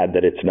me sad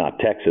that it's not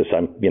Texas.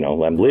 I'm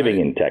living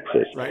in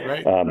Texas.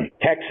 Right.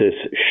 Texas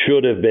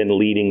should have been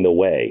leading the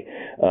way,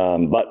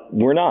 but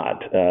we're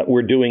not.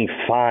 We're doing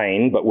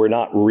fine, but we're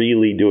not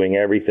really doing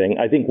everything.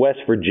 I think West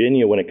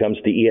Virginia, when it comes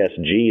to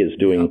ESG, is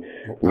doing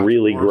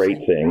really great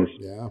things.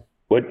 Yeah.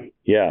 What?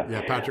 Yeah.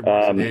 Yeah. Patrick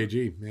Morrison, the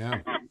AG. Yeah.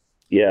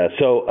 Yeah.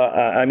 So,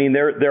 I mean,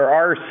 there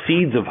are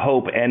seeds of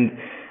hope, and,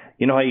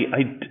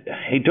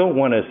 I don't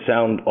want to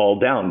sound all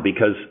down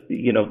because,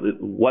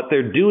 what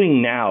they're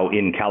doing now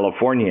in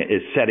California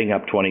is setting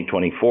up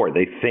 2024.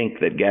 They think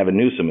that Gavin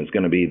Newsom is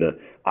going to be that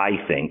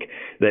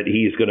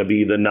he's going to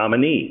be the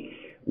nominee.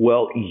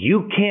 Well,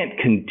 you can't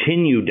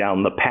continue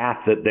down the path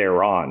that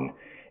they're on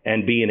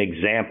and be an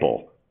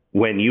example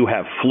when you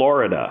have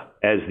Florida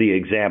as the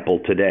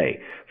example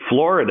today.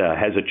 Florida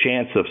has a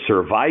chance of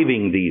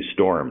surviving these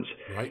storms.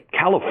 Right.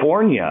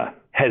 California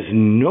has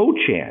no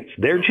chance.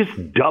 They're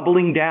just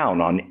doubling down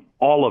on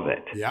all of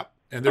it. Yep.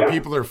 And their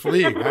people are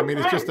fleeing. I mean,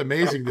 it's just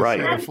amazing to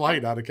see the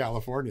flight out of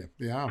California.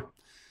 Yeah.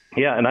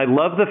 Yeah. And I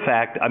love the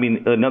fact,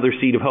 another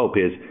seed of hope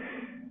is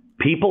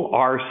people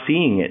are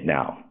seeing it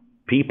now.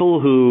 People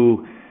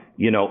who,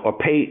 are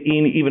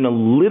paying even a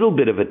little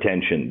bit of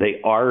attention, they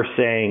are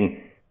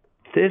saying,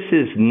 this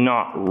is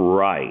not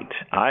right.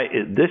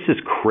 This is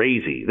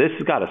crazy. This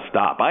has got to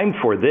stop. I'm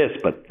for this,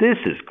 but this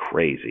is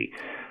crazy.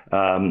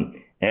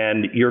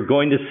 And you're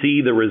going to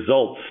see the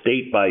results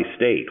state by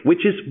state,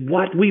 which is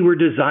what we were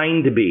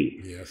designed to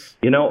be. Yes.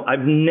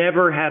 I've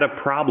never had a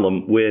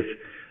problem with,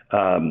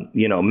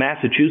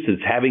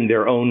 Massachusetts having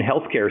their own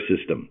healthcare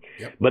system,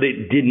 but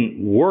it didn't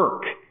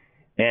work.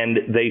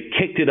 And they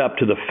kicked it up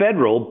to the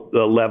federal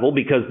level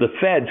because the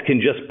feds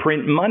can just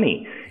print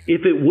money.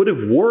 If it would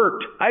have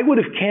worked, I would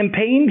have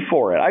campaigned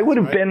for it. I would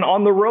have been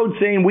on the road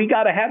saying, we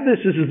got to have this.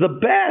 This is the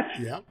best.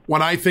 Yeah.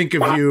 When I think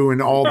of you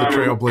and all the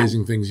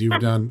trailblazing things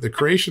you've done, the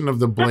creation of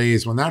the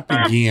Blaze, when that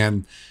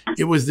began,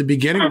 it was the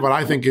beginning of what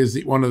I think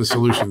is one of the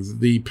solutions,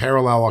 the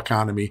parallel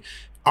economy.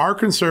 Are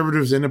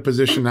conservatives in a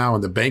position now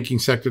in the banking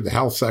sector, the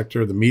health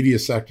sector, the media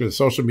sector, the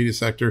social media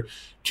sector,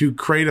 to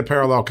create a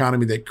parallel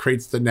economy that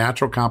creates the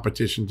natural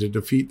competition to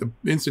defeat the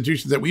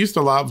institutions that we used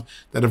to love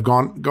that have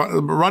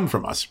run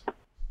from us?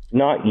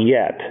 Not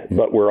yet,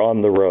 but we're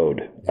on the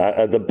road.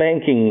 The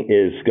banking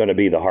is going to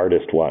be the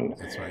hardest one.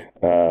 That's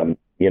right.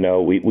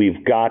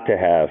 We've got to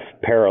have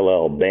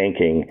parallel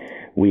banking.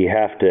 We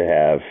have to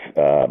have,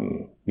 a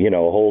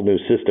whole new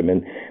system.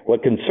 And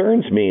what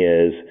concerns me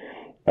is,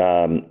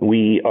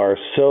 we are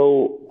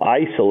so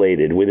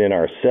isolated within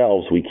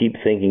ourselves. We keep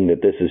thinking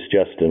that this is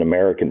just an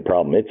American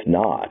problem. It's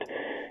not.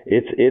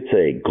 It's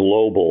a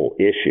global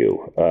issue.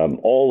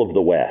 All of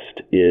the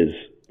West is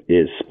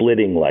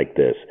splitting like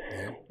this.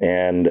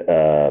 And,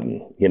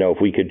 if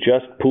we could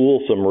just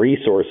pool some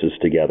resources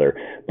together,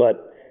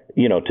 but,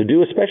 to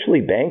do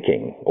especially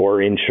banking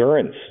or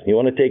insurance, you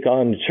want to take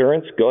on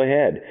insurance, go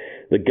ahead.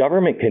 The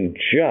government can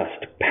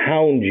just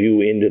pound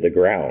you into the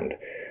ground.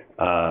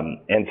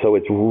 And so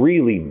it's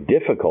really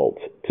difficult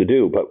to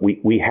do, but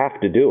we have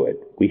to do it.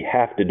 We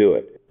have to do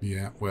it.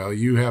 Yeah, well,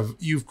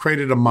 you've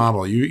created a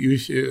model. You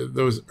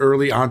those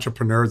early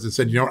entrepreneurs that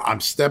said, I'm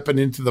stepping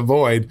into the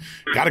void.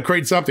 Got to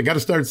create something. Got to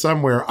start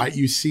somewhere.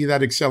 You see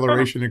that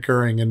acceleration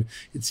occurring, and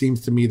it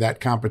seems to me that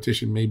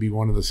competition may be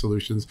one of the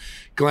solutions.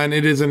 Glenn,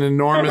 it is an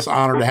enormous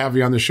honor to have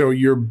you on the show.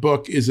 Your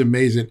book is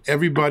amazing.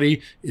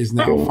 Everybody is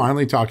now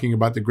finally talking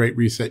about the Great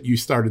Reset. You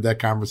started that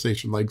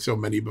conversation like so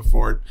many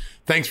before it.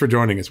 Thanks for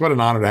joining us. What an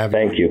honor to have you.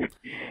 Thank you.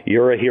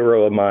 You're a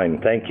hero of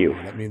mine. Thank you.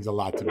 That means a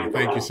lot to me.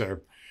 Thank you,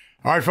 sir.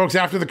 All right, folks,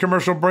 after the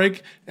commercial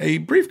break, a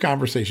brief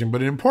conversation,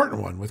 but an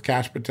important one with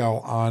Kash Patel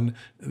on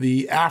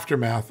the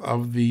aftermath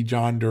of the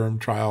John Durham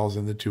trials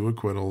and the two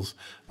acquittals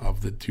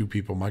of the two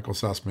people, Michael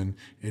Sussman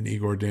and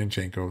Igor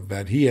Danchenko,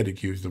 that he had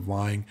accused of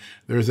lying.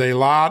 There's a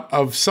lot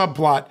of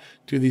subplot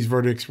to these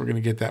verdicts. We're going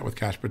to get that with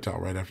Kash Patel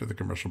right after the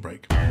commercial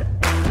break.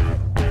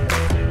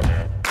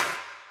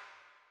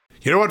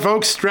 You know what,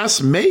 folks? Stress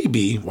may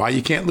be why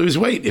you can't lose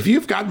weight. If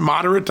you've got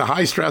moderate to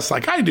high stress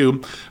like I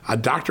do, a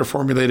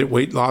doctor-formulated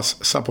weight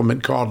loss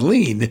supplement called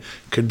Lean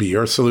could be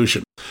your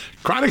solution.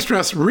 Chronic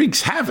stress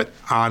wreaks havoc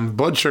on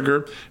blood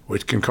sugar,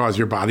 which can cause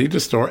your body to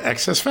store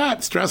excess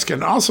fat. Stress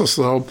can also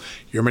slow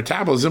your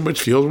metabolism,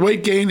 which fuels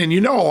weight gain, and you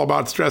know all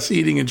about stress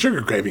eating and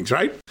sugar cravings,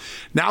 right?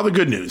 Now the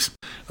good news.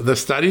 The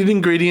studied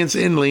ingredients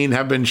in Lean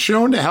have been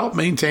shown to help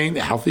maintain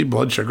healthy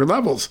blood sugar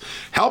levels,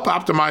 help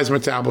optimize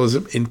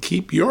metabolism, and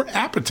keep your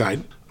appetite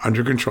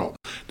under control.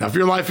 Now, if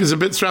your life is a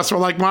bit stressful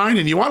like mine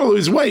and you want to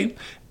lose weight,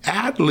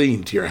 add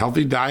Lean to your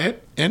healthy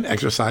diet and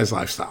exercise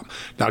lifestyle.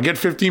 Now get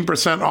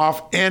 15%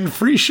 off and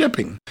free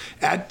shipping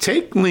at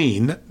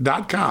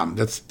takelean.com.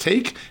 That's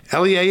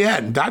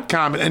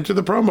takelean.com and enter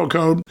the promo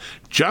code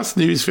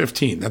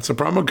JustNews15. That's the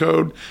promo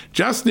code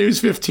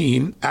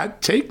JustNews15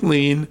 at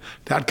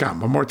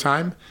takelean.com. One more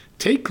time,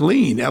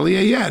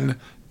 takelean.com.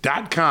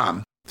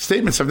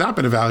 Statements have not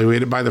been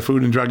evaluated by the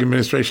Food and Drug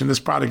Administration. This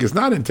product is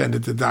not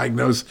intended to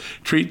diagnose,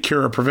 treat,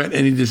 cure, or prevent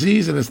any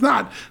disease, and it's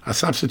not a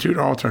substitute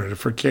or alternative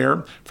for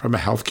care from a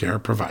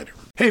healthcare provider.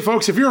 Hey,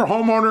 folks, if you're a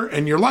homeowner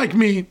and you're like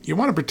me, you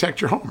want to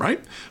protect your home, right?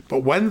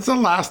 But when's the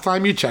last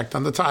time you checked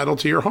on the title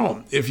to your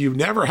home? If you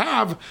never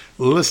have,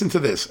 listen to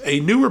this. A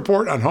new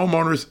report on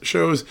homeowners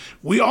shows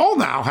we all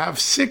now have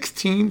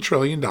 $16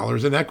 trillion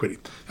in equity.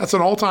 That's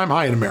an all-time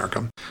high in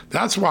America.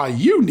 That's why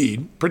you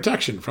need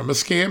protection from a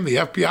scam the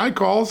FBI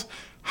calls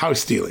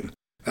house stealing.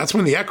 That's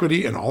when the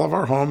equity in all of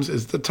our homes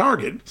is the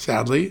target,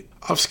 sadly,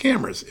 of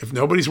scammers. If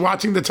nobody's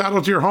watching the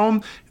title to your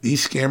home,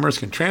 these scammers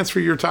can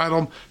transfer your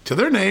title to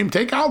their name,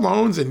 take out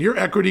loans, and your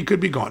equity could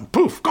be gone.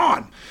 Poof,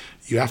 gone.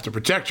 You have to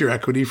protect your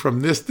equity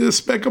from this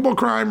despicable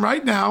crime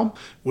right now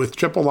with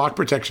triple lock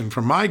protection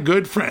from my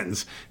good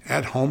friends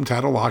at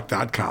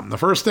HomeTitleLock.com. The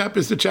first step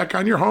is to check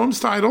on your home's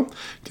title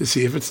to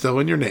see if it's still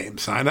in your name.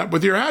 Sign up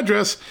with your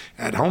address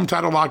at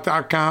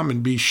HomeTitleLock.com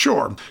and be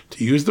sure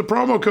to use the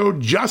promo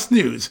code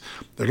JustNews.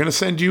 They're going to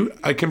send you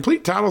a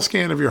complete title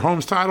scan of your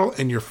home's title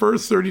and your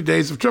first 30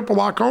 days of triple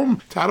lock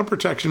home title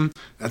protection.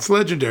 That's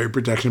legendary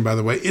protection, by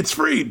the way. It's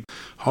free.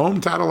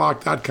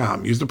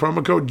 HomeTitleLock.com. Use the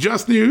promo code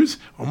JustNews.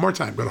 One more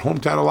time, go to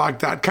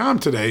HomeTitleLock.com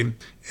today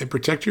and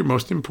protect your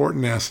most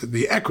important asset,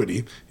 the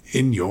equity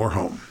in your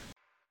home.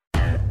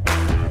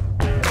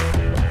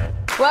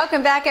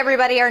 Welcome back,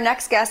 everybody. Our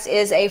next guest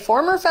is a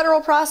former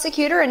federal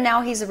prosecutor, and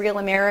now he's a Real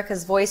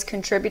America's Voice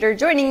contributor.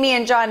 Joining me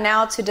and John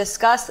now to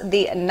discuss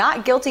the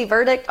not guilty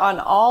verdict on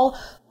all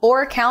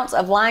 4 counts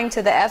of lying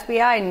to the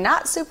FBI.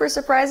 Not super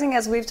surprising,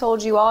 as we've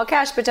told you all.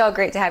 Kash Patel,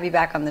 great to have you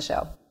back on the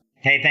show.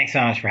 Hey, thanks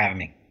so much for having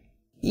me.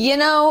 You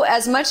know,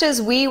 as much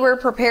as we were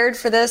prepared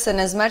for this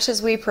and as much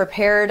as we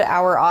prepared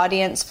our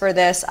audience for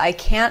this, I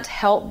can't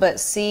help but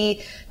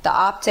see the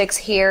optics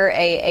here.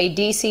 A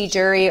D.C.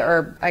 jury,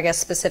 or I guess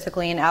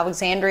specifically an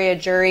Alexandria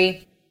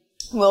jury,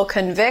 will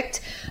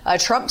convict a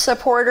Trump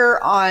supporter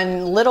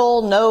on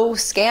little, no,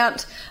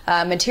 scant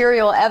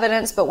material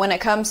evidence. But when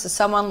it comes to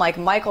someone like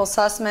Michael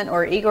Sussman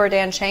or Igor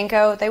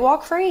Danchenko, they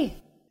walk free.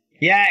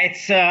 Yeah,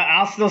 it's.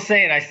 I'll still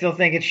say it. I still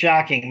think it's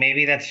shocking.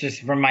 Maybe that's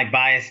just from my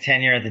biased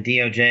tenure at the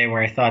DOJ,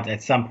 where I thought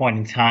at some point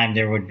in time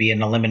there would be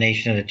an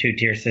elimination of the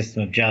two-tier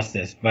system of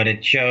justice. But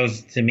it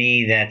shows to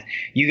me that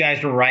you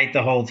guys were right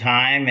the whole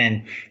time,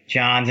 and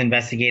John's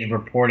investigative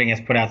reporting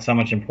has put out so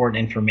much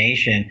important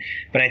information.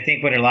 But I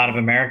think what a lot of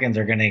Americans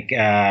are going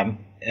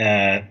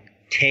to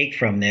take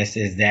from this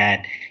is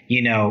that,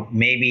 you know,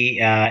 maybe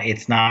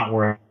it's not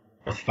worth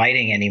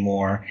fighting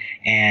anymore.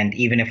 And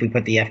even if we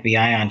put the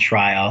FBI on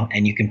trial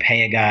and you can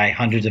pay a guy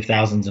hundreds of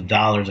thousands of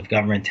dollars of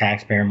government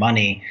taxpayer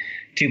money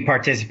to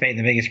participate in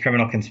the biggest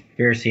criminal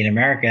conspiracy in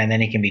America, and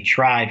then he can be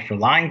tried for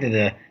lying to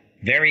the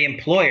very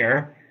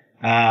employer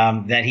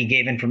that he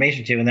gave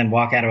information to, and then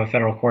walk out of a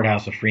federal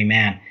courthouse a free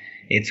man.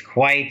 It's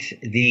quite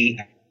the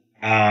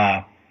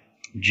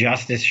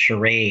justice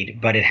charade,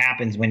 but it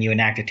happens when you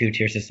enact a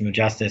two-tier system of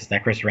justice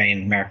that Chris Wray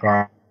and Merrick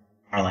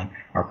Garland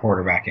are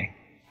quarterbacking.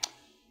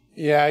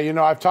 Yeah, you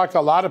know, I've talked to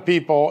a lot of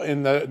people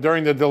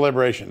during the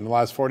deliberation, the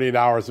last 48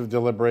 hours of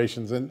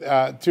deliberations, and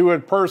to a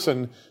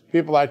person,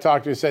 people I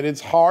talked to said it's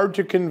hard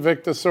to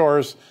convict a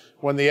source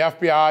when the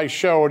FBI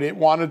showed it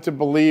wanted to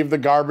believe the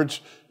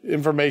garbage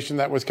information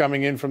that was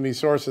coming in from these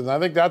sources. And I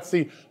think that's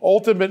the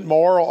ultimate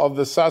moral of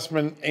the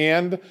Sussman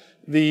and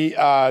the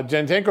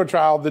Danchenko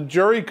trial. The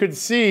jury could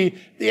see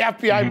the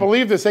FBI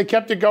believed this. They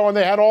kept it going.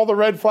 They had all the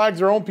red flags.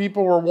 Their own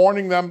people were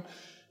warning them.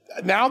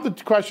 Now the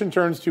question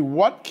turns to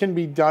what can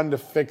be done to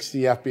fix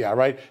the FBI,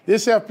 right?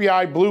 This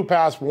FBI blew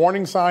past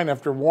warning sign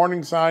after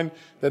warning sign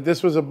that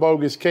this was a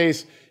bogus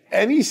case.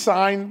 Any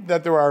sign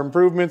that there are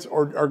improvements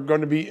or are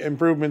going to be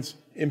improvements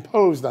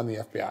imposed on the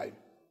FBI?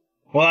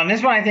 Well, on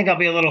this one, I think I'll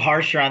be a little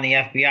harsher on the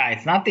FBI.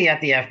 It's not that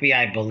the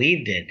FBI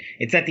believed it.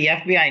 It's that the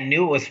FBI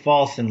knew it was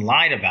false and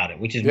lied about it,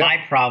 which is my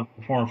problem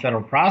with former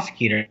federal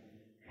prosecutor,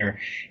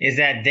 is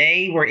that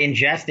they were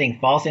ingesting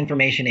false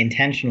information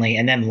intentionally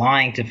and then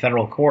lying to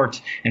federal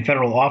courts and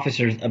federal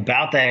officers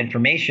about that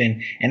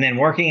information, and then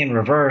working in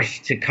reverse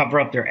to cover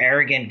up their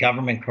arrogant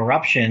government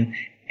corruption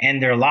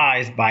and their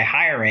lies by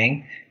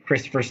hiring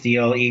Christopher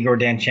Steele, Igor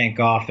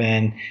Danchenkoff,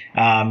 and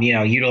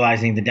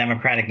utilizing the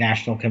Democratic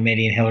National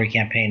Committee and Hillary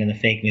campaign and the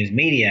fake news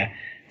media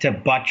to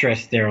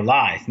buttress their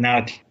lies.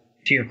 Now,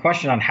 to your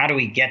question on how do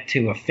we get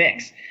to a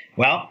fix?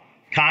 Well,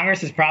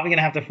 Congress is probably going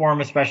to have to form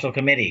a special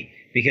committee,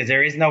 because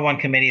there is no one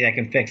committee that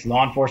can fix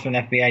law enforcement,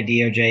 FBI,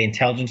 DOJ,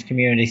 intelligence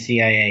community,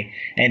 CIA,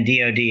 and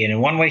DOD. And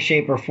in one way,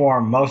 shape, or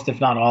form, most, if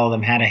not all of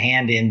them, had a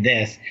hand in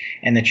this.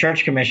 And the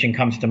Church Commission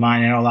comes to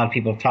mind. I know a lot of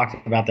people have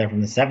talked about that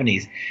from the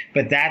 70s.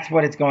 But that's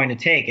what it's going to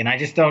take. And I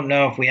just don't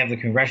know if we have the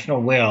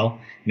congressional will,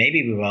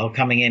 maybe we will,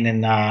 coming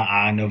in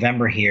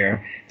November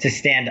here, to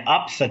stand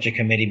up such a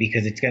committee,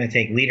 because it's going to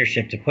take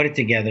leadership to put it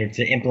together,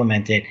 to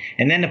implement it,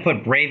 and then to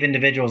put brave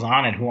individuals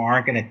on it who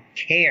aren't going to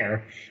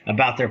care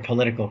about their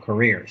political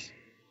careers.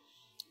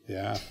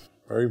 Yeah,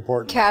 very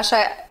important. Cash,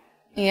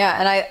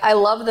 I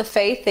love the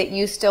faith that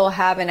you still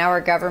have in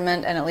our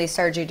government and at least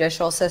our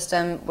judicial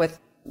system with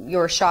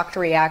your shocked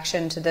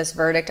reaction to this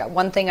verdict.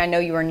 One thing I know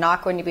you are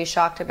not going to be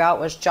shocked about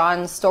was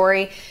John's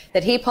story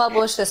that he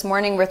published this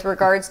morning with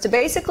regards to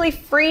basically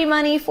free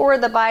money for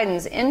the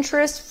Bidens,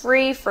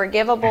 interest-free,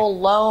 forgivable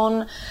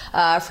loan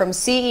from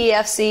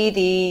CEFC,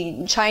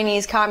 the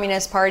Chinese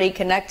Communist Party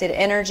connected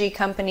energy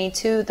company,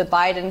 to the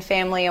Biden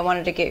family. I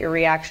wanted to get your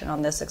reaction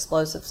on this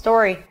explosive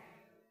story.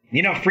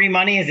 Free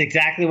money is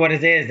exactly what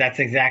it is. That's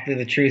exactly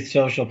the Truth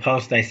Social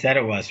post I said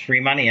it was. Free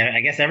money.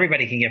 I guess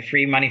everybody can get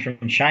free money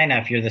from China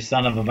if you're the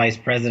son of a vice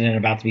president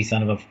about to be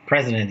son of a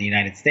president of the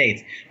United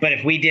States. But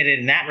if we did it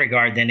in that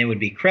regard, then it would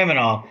be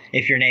criminal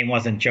if your name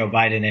wasn't Joe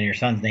Biden and your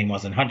son's name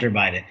wasn't Hunter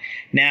Biden.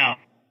 Now,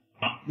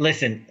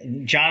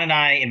 listen, John and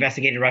I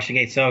investigated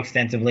Russiagate so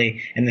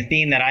extensively, and the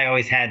theme that I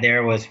always had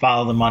there was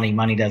follow the money,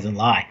 money doesn't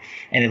lie.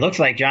 And it looks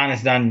like John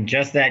has done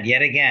just that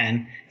yet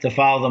again, to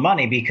follow the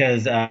money,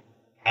 because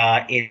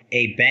it's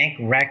a bank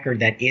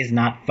record that is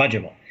not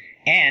fudgeable.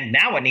 And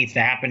now what needs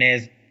to happen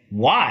is,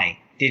 why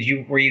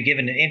were you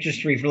given an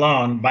interest-free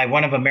loan by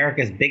one of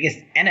America's biggest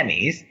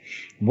enemies?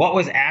 What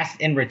was asked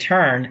in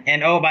return?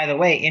 And oh, by the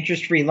way,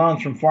 interest-free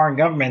loans from foreign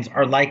governments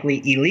are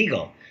likely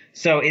illegal.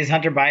 So is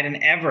Hunter Biden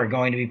ever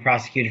going to be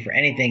prosecuted for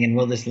anything? And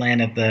will this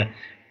land at the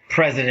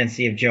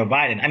presidency of Joe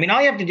Biden? I mean,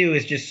 all you have to do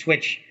is just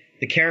switch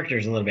the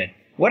characters a little bit.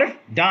 What if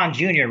Don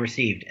Jr.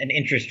 received an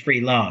interest-free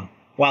loan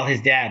while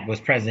his dad was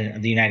president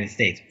of the United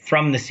States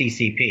from the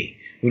CCP?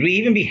 Would we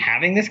even be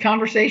having this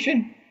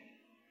conversation?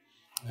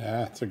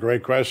 Yeah, it's a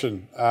great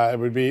question. There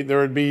would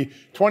be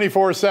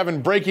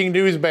 24/7 breaking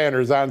news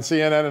banners on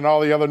CNN and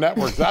all the other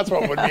networks. That's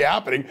what would be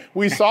happening.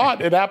 We saw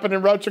it. It happened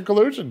in Russia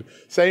collusion.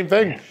 Same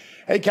thing. Yeah.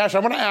 Hey, Cash, I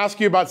want to ask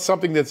you about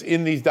something that's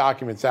in these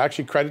documents. I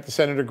actually credit to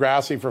Senator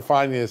Grassley for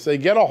finding this. They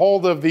get a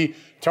hold of the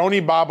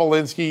Tony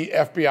Bobolinsky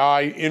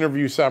FBI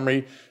interview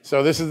summary.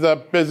 So this is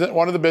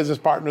one of the business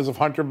partners of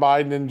Hunter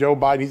Biden and Joe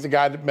Biden. He's the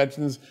guy that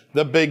mentions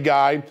the big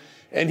guy.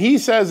 And he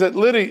says that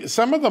literally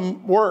some of the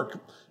work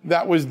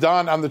that was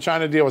done on the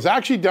China deal was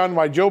actually done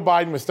while Joe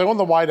Biden was still in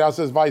the White House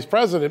as vice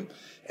president.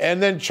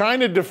 And then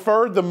China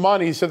deferred the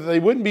money so that they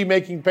wouldn't be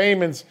making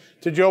payments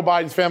to Joe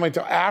Biden's family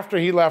until after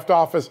he left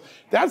office.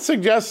 That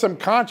suggests some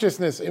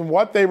consciousness in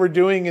what they were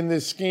doing in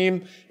this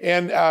scheme,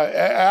 and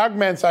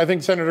augments, I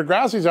think, Senator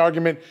Grassley's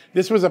argument.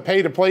 This was a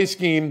pay-to-play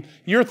scheme.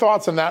 Your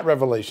thoughts on that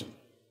revelation?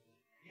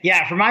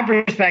 Yeah, from my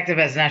perspective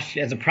as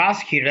a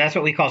prosecutor, that's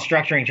what we call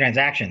structuring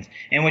transactions.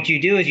 And what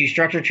you do is you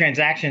structure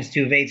transactions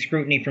to evade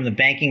scrutiny from the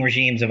banking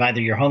regimes of either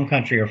your home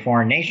country or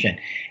foreign nation.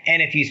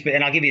 And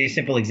and I'll give you a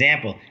simple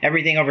example.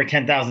 Everything over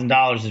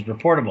 $10,000 is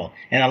reportable.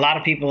 And a lot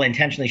of people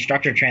intentionally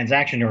structure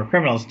transactions or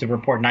criminals to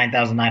report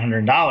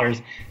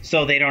 $9,900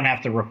 so they don't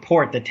have to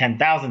report the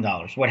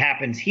 $10,000. What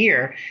happens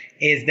here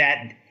is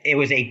that it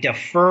was a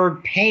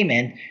deferred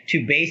payment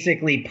to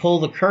basically pull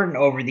the curtain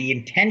over the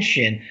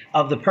intention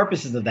of the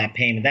purposes of that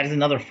payment. That is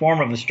another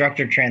form of a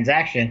structured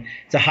transaction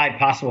to hide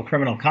possible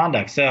criminal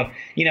conduct. So,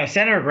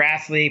 Senator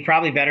Grassley,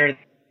 probably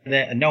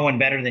no one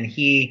better than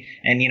he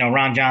and,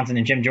 Ron Johnson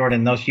and Jim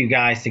Jordan, those few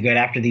guys to go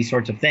after these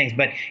sorts of things.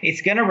 But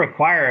it's going to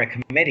require a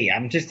committee.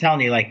 I'm just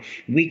telling you,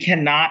 we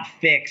cannot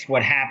fix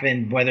what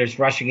happened, whether it's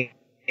Russiagate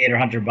or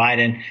Hunter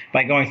Biden,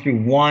 by going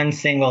through one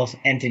single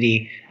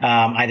entity,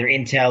 either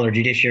Intel or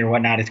Judiciary or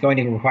whatnot. It's going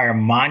to require a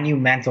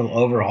monumental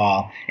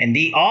overhaul. And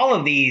all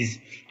of these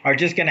are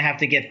just going to have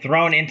to get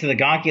thrown into the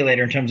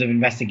gonculator in terms of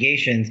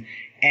investigations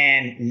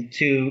and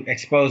to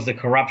expose the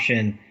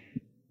corruption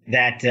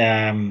that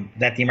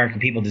the American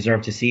people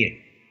deserve to see it.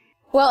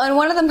 Well, and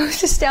one of the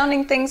most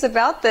astounding things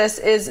about this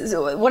is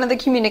one of the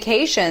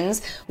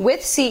communications with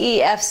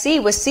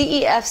CEFC. With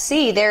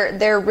CEFC,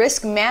 their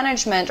risk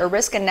management or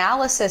risk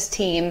analysis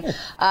team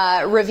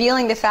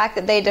revealing the fact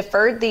that they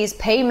deferred these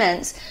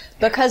payments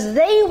because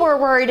they were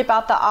worried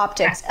about the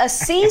optics. A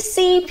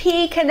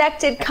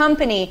CCP-connected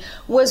company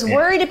was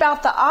worried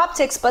about the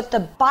optics, but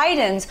the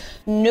Bidens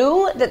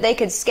knew that they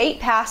could skate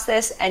past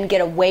this and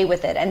get away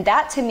with it. And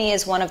that, to me,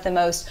 is one of the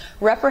most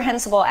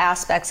reprehensible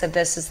aspects of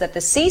this, is that the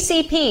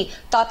CCP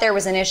thought there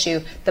was an issue.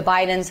 The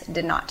Bidens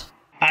did not.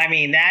 I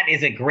mean, that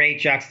is a great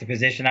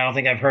juxtaposition. I don't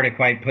think I've heard it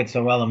quite put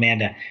so well,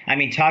 Amanda. I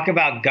mean, talk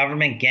about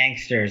government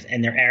gangsters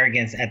and their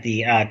arrogance at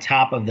the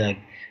top of the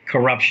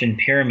corruption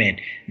pyramid.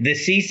 The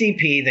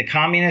CCP, the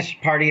Communist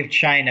Party of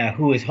China,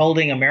 who is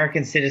holding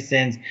American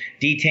citizens,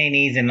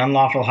 detainees, and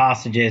unlawful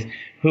hostages,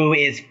 who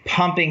is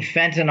pumping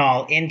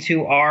fentanyl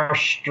into our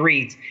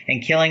streets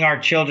and killing our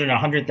children,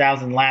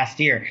 100,000 last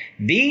year.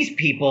 These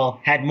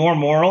people had more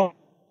morals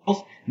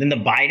than the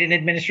Biden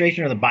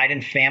administration or the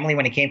Biden family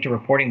when it came to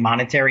reporting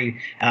monetary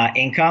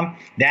income.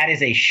 That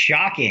is a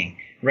shocking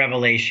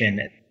revelation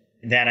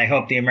that I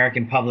hope the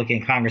American public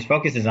and Congress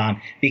focuses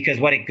on, because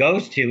what it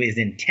goes to is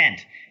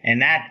intent.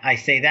 And that, I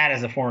say that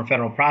as a former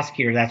federal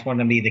prosecutor, that's going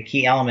to be the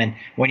key element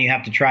when you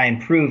have to try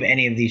and prove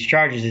any of these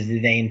charges, is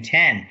that they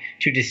intend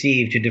to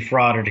deceive, to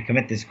defraud, or to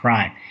commit this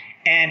crime.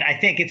 And I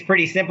think it's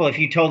pretty simple. If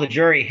you told a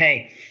jury,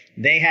 hey,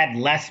 they had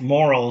less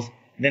morals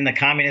than the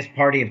Communist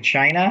Party of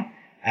China,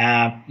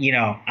 I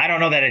don't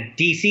know that a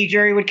DC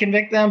jury would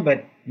convict them,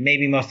 but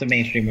maybe most of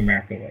mainstream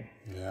America would.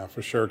 Yeah,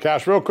 for sure.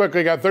 Cash, real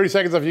quickly, got 30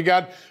 seconds left. You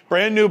got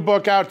brand new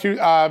book out,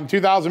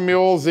 2,000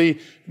 Mules, the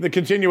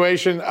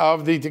continuation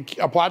of a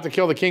plot to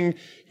kill the king.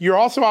 You're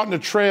also out in the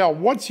trail.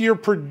 What's your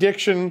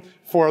prediction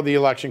for the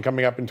election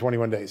coming up in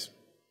 21 days?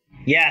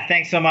 Yeah,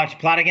 thanks so much.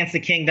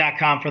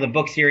 PlotAgainstTheKing.com for the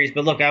book series.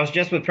 But look, I was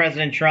just with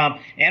President Trump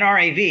and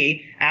RAV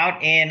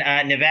out in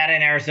Nevada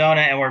and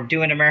Arizona, and we're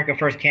doing America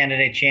First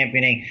candidate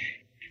championing.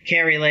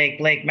 Kerry Lake,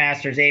 Blake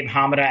Masters, Abe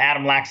Hamada,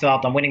 Adam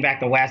Laxalt. I'm winning back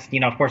the West.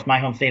 Of course, my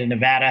home state of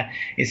Nevada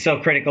is so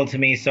critical to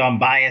me, so I'm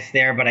biased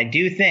there. But I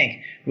do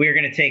think we're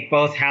going to take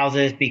both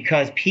houses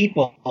because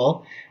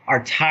people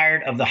are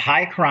tired of the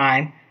high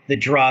crime, the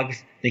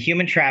drugs, the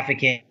human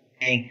trafficking,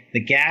 the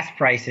gas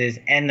prices,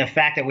 and the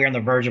fact that we're on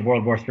the verge of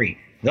World War III.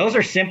 Those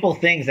are simple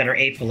things that are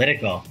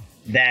apolitical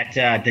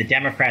that the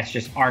Democrats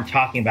just aren't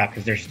talking about,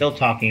 because they're still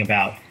talking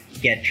about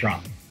get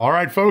Trump. All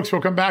right, folks,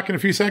 we'll come back in a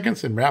few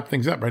seconds and wrap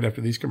things up right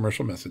after these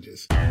commercial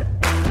messages.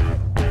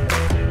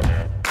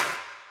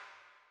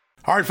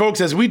 All right, folks,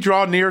 as we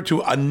draw near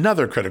to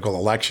another critical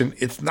election,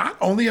 it's not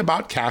only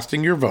about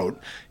casting your vote,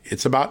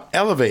 it's about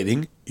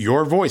elevating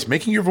your voice,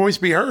 making your voice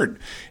be heard.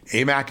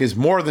 AMAC is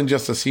more than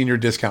just a senior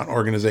discount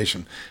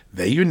organization.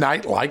 They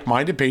unite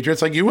like-minded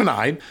patriots like you and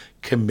I,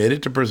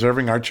 committed to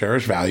preserving our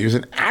cherished values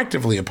and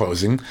actively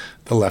opposing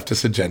the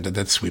leftist agenda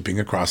that's sweeping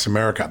across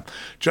America.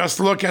 Just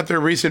look at their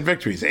recent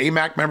victories.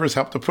 AMAC members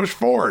helped to push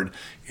forward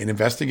an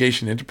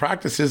investigation into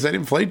practices that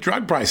inflate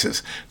drug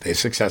prices. They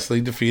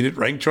successfully defeated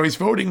ranked choice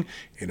voting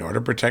in order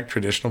to protect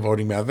traditional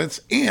voting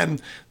methods,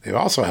 and they've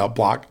also helped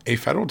block a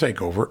federal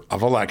takeover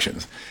of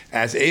elections.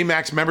 As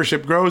AMAC's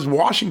membership grows,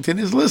 Washington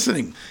is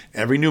listening.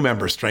 Every new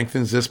member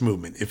strengthens this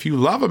movement. If you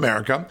love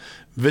America,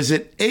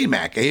 visit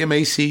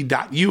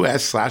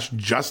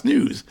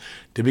amac.us/justnews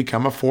to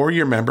become a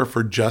 4-year member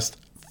for just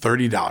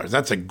 $30.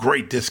 That's a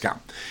great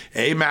discount.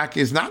 AMAC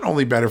is not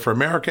only better for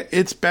America,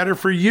 it's better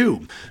for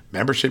you.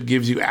 Membership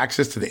gives you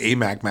access to the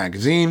AMAC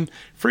magazine,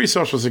 free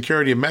Social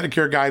Security and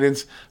Medicare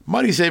guidance,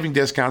 money-saving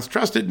discounts,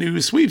 trusted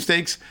news,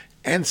 sweepstakes,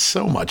 and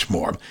so much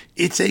more.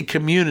 It's a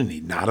community,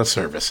 not a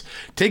service.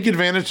 Take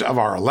advantage of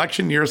our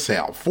election year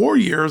sale, 4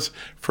 years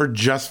for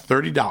just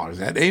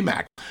 $30 at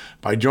AMAC.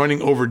 By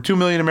joining over 2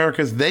 million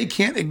Americans, they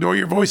can't ignore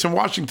your voice in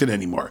Washington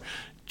anymore.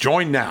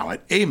 Join now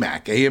at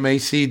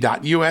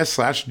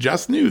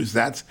amac.us/justnews.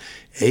 That's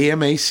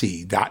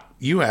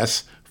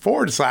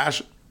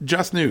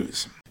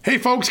amac.us/justnews. Hey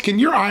folks, can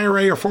your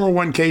IRA or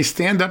 401k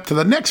stand up to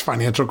the next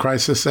financial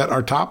crisis that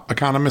our top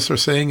economists are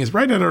saying is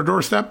right at our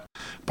doorstep?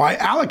 By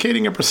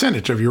allocating a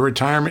percentage of your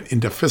retirement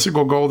into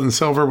physical gold and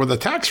silver with a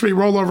tax-free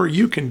rollover,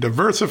 you can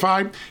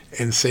diversify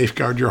and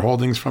safeguard your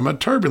holdings from a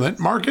turbulent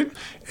market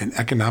and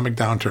economic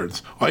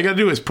downturns. All you got to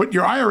do is put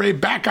your IRA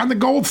back on the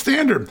gold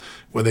standard.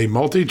 With a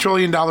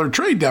multi-trillion-dollar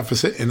trade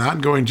deficit and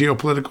ongoing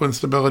geopolitical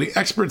instability,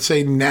 experts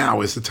say now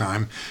is the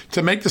time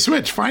to make the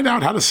switch. Find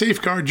out how to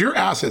safeguard your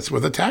assets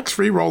with a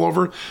tax-free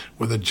rollover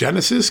with a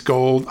Genesis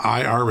Gold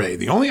IRA,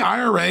 the only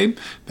IRA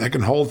that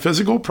can hold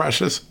physical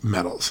precious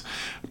metals.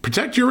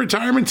 Protect your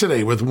retirement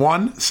today with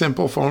one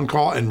simple phone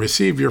call and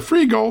receive your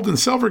free gold and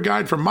silver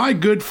guide from my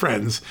good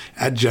friends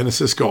at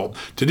Genesis Gold.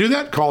 To do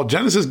that, call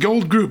Genesis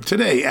Gold Group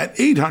today at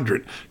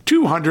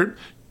 800-200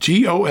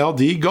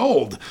 GOLD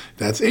Gold.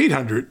 That's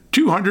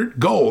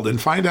 800-200-GOLD, and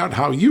find out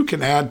how you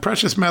can add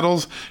precious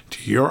metals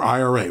to your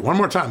IRA. One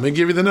more time, let me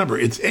give you the number.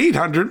 It's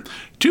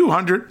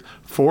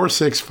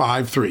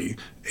 800-200-4653.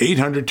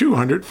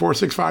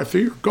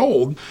 800-200-4653 or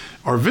gold,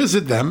 or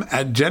visit them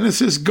at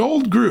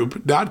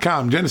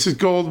genesisgoldgroup.com. Genesis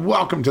Gold,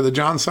 welcome to the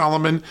John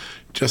Solomon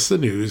Just the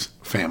News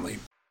family.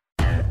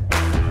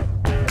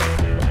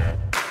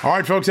 All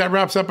right, folks, that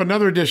wraps up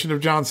another edition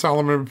of John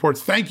Solomon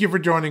Reports. Thank you for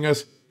joining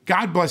us.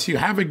 God bless you.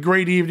 Have a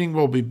great evening.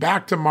 We'll be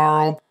back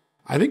tomorrow.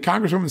 I think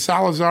Congresswoman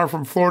Salazar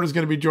from Florida is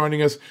going to be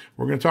joining us.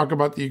 We're going to talk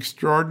about the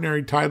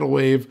extraordinary tidal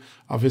wave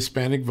of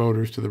Hispanic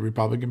voters to the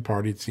Republican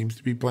Party. It seems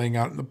to be playing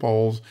out in the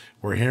polls.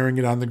 We're hearing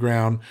it on the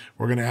ground.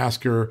 We're going to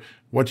ask her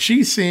what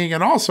she's seeing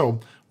and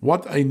also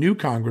what a new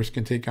Congress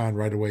can take on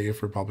right away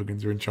if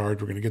Republicans are in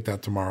charge. We're going to get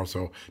that tomorrow,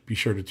 so be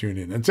sure to tune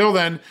in. Until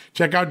then,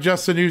 check out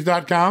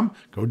justthenews.com.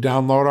 Go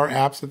download our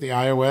apps at the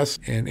iOS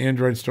and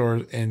Android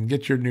stores and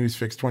get your news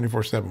fixed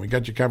 24/7. We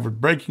got you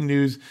covered. Breaking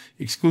news,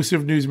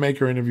 exclusive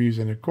newsmaker interviews,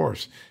 and of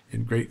course,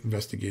 in great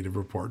investigative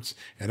reports.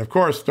 And of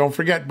course, don't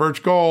forget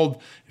Birch Gold.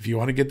 If you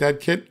want to get that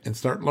kit and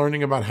start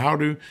learning about how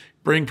to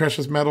bring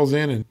precious metals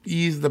in and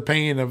ease the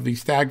pain of the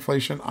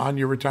stagflation on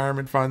your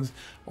retirement funds,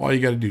 all you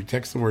got to do,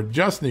 text the word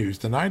Just News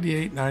to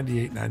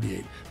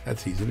 989898.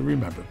 That's easy to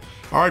remember.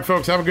 All right,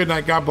 folks, have a good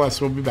night. God bless.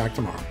 We'll be back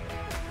tomorrow.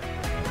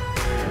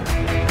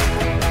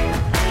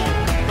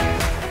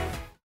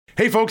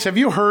 Hey, folks, have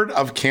you heard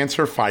of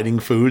cancer-fighting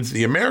foods?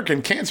 The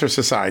American Cancer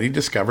Society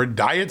discovered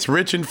diets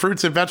rich in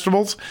fruits and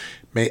vegetables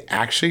may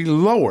actually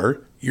lower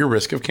your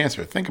risk of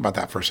cancer. Think about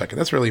that for a second.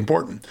 That's really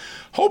important.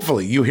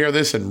 Hopefully, you hear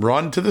this and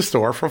run to the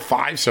store for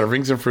 5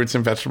 servings of fruits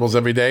and vegetables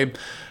every day.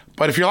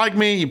 But if you're like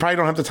me, you probably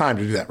don't have the time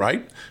to do that,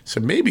 right? So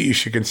maybe you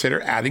should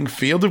consider adding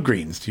Field of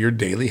Greens to your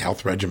daily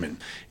health regimen.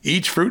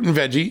 Each fruit and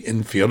veggie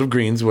in Field of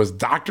Greens was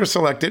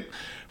doctor-selected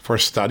for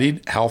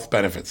studied health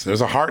benefits.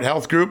 There's a heart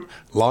health group,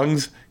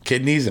 lungs,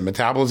 kidneys, and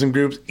metabolism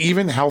groups,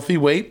 even healthy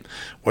weight.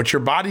 What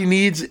your body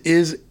needs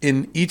is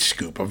in each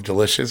scoop of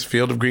delicious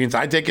Field of Greens.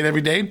 I take it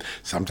every day.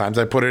 Sometimes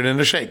I put it in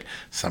a shake.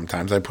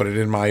 Sometimes I put it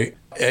in my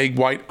egg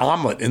white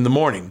omelet in the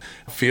morning.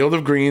 Field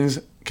of Greens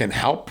can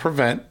help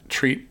prevent,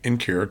 treat, and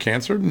cure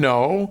cancer?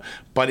 No,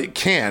 but it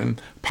can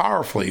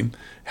powerfully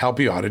help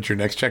you out at your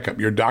next checkup.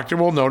 Your doctor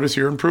will notice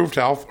your improved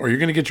health or you're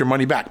going to get your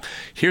money back.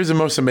 Here's the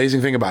most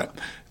amazing thing about it.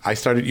 I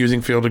started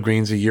using Field of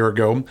Greens a year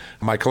ago.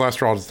 My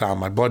cholesterol is down,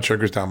 my blood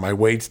sugar is down, my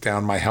weight's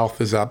down, my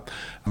health is up,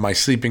 my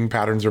sleeping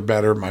patterns are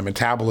better, my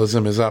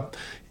metabolism is up.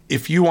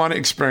 If you want to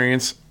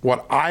experience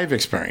what I've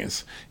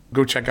experienced,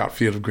 go check out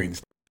Field of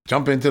Greens.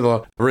 Jump into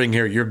the ring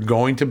here. You're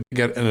going to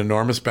get an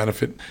enormous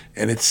benefit.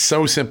 And it's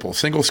so simple.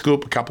 Single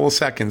scoop, a couple of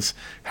seconds,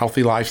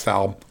 healthy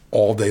lifestyle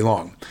all day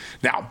long.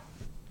 Now,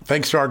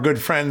 thanks to our good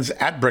friends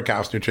at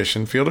Brickhouse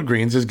Nutrition, Field of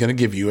Greens is going to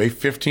give you a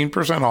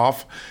 15%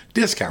 off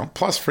discount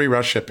plus free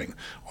rush shipping.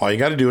 All you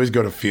got to do is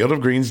go to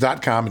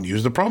fieldofgreens.com and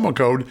use the promo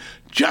code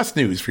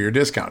JUSTNEWS for your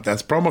discount.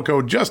 That's promo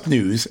code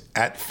JUSTNEWS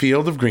at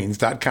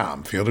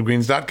fieldofgreens.com.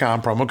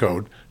 Fieldofgreens.com, promo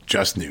code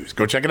JUSTNEWS.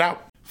 Go check it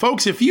out.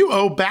 Folks, if you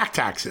owe back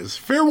taxes,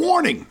 fair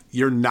warning,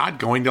 you're not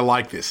going to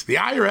like this. The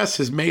IRS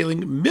is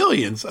mailing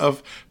millions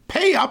of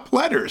pay-up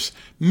letters.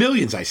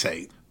 Millions, I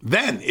say.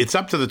 Then it's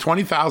up to the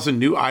 20,000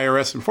 new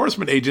IRS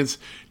enforcement agents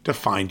to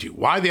find you.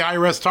 Why the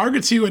IRS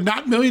targets you and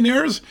not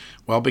millionaires?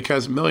 Well,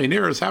 because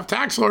millionaires have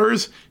tax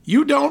lawyers.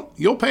 You don't,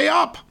 you'll pay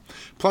up.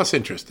 Plus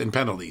interest and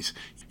penalties.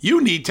 You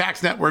need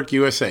Tax Network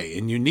USA,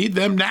 and you need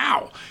them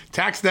now.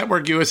 Tax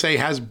Network USA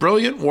has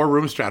brilliant war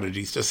room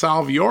strategies to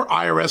solve your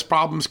IRS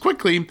problems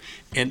quickly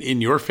and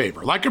in your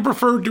favor. Like a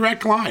preferred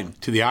direct line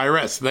to the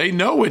IRS, they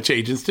know which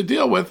agents to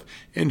deal with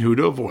and who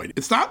to avoid.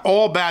 It's not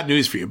all bad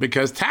news for you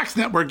because Tax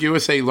Network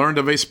USA learned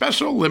of a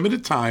special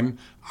limited time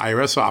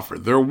IRS offer.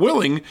 They're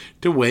willing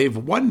to waive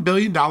 $1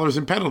 billion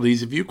in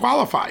penalties if you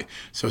qualify.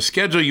 So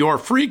schedule your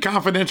free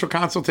confidential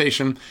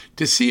consultation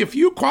to see if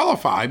you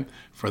qualify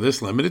for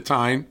this limited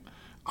time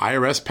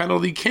IRS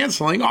penalty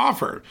canceling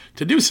offer.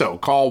 To do so,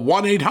 call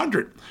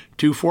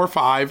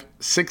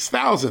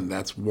 1-800-245-6000.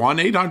 That's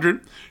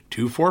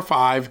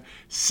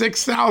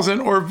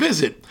 1-800-245-6000 or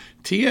visit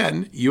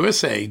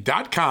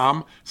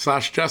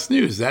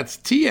tnusa.com/justnews. That's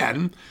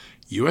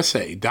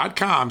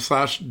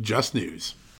tnusa.com/justnews.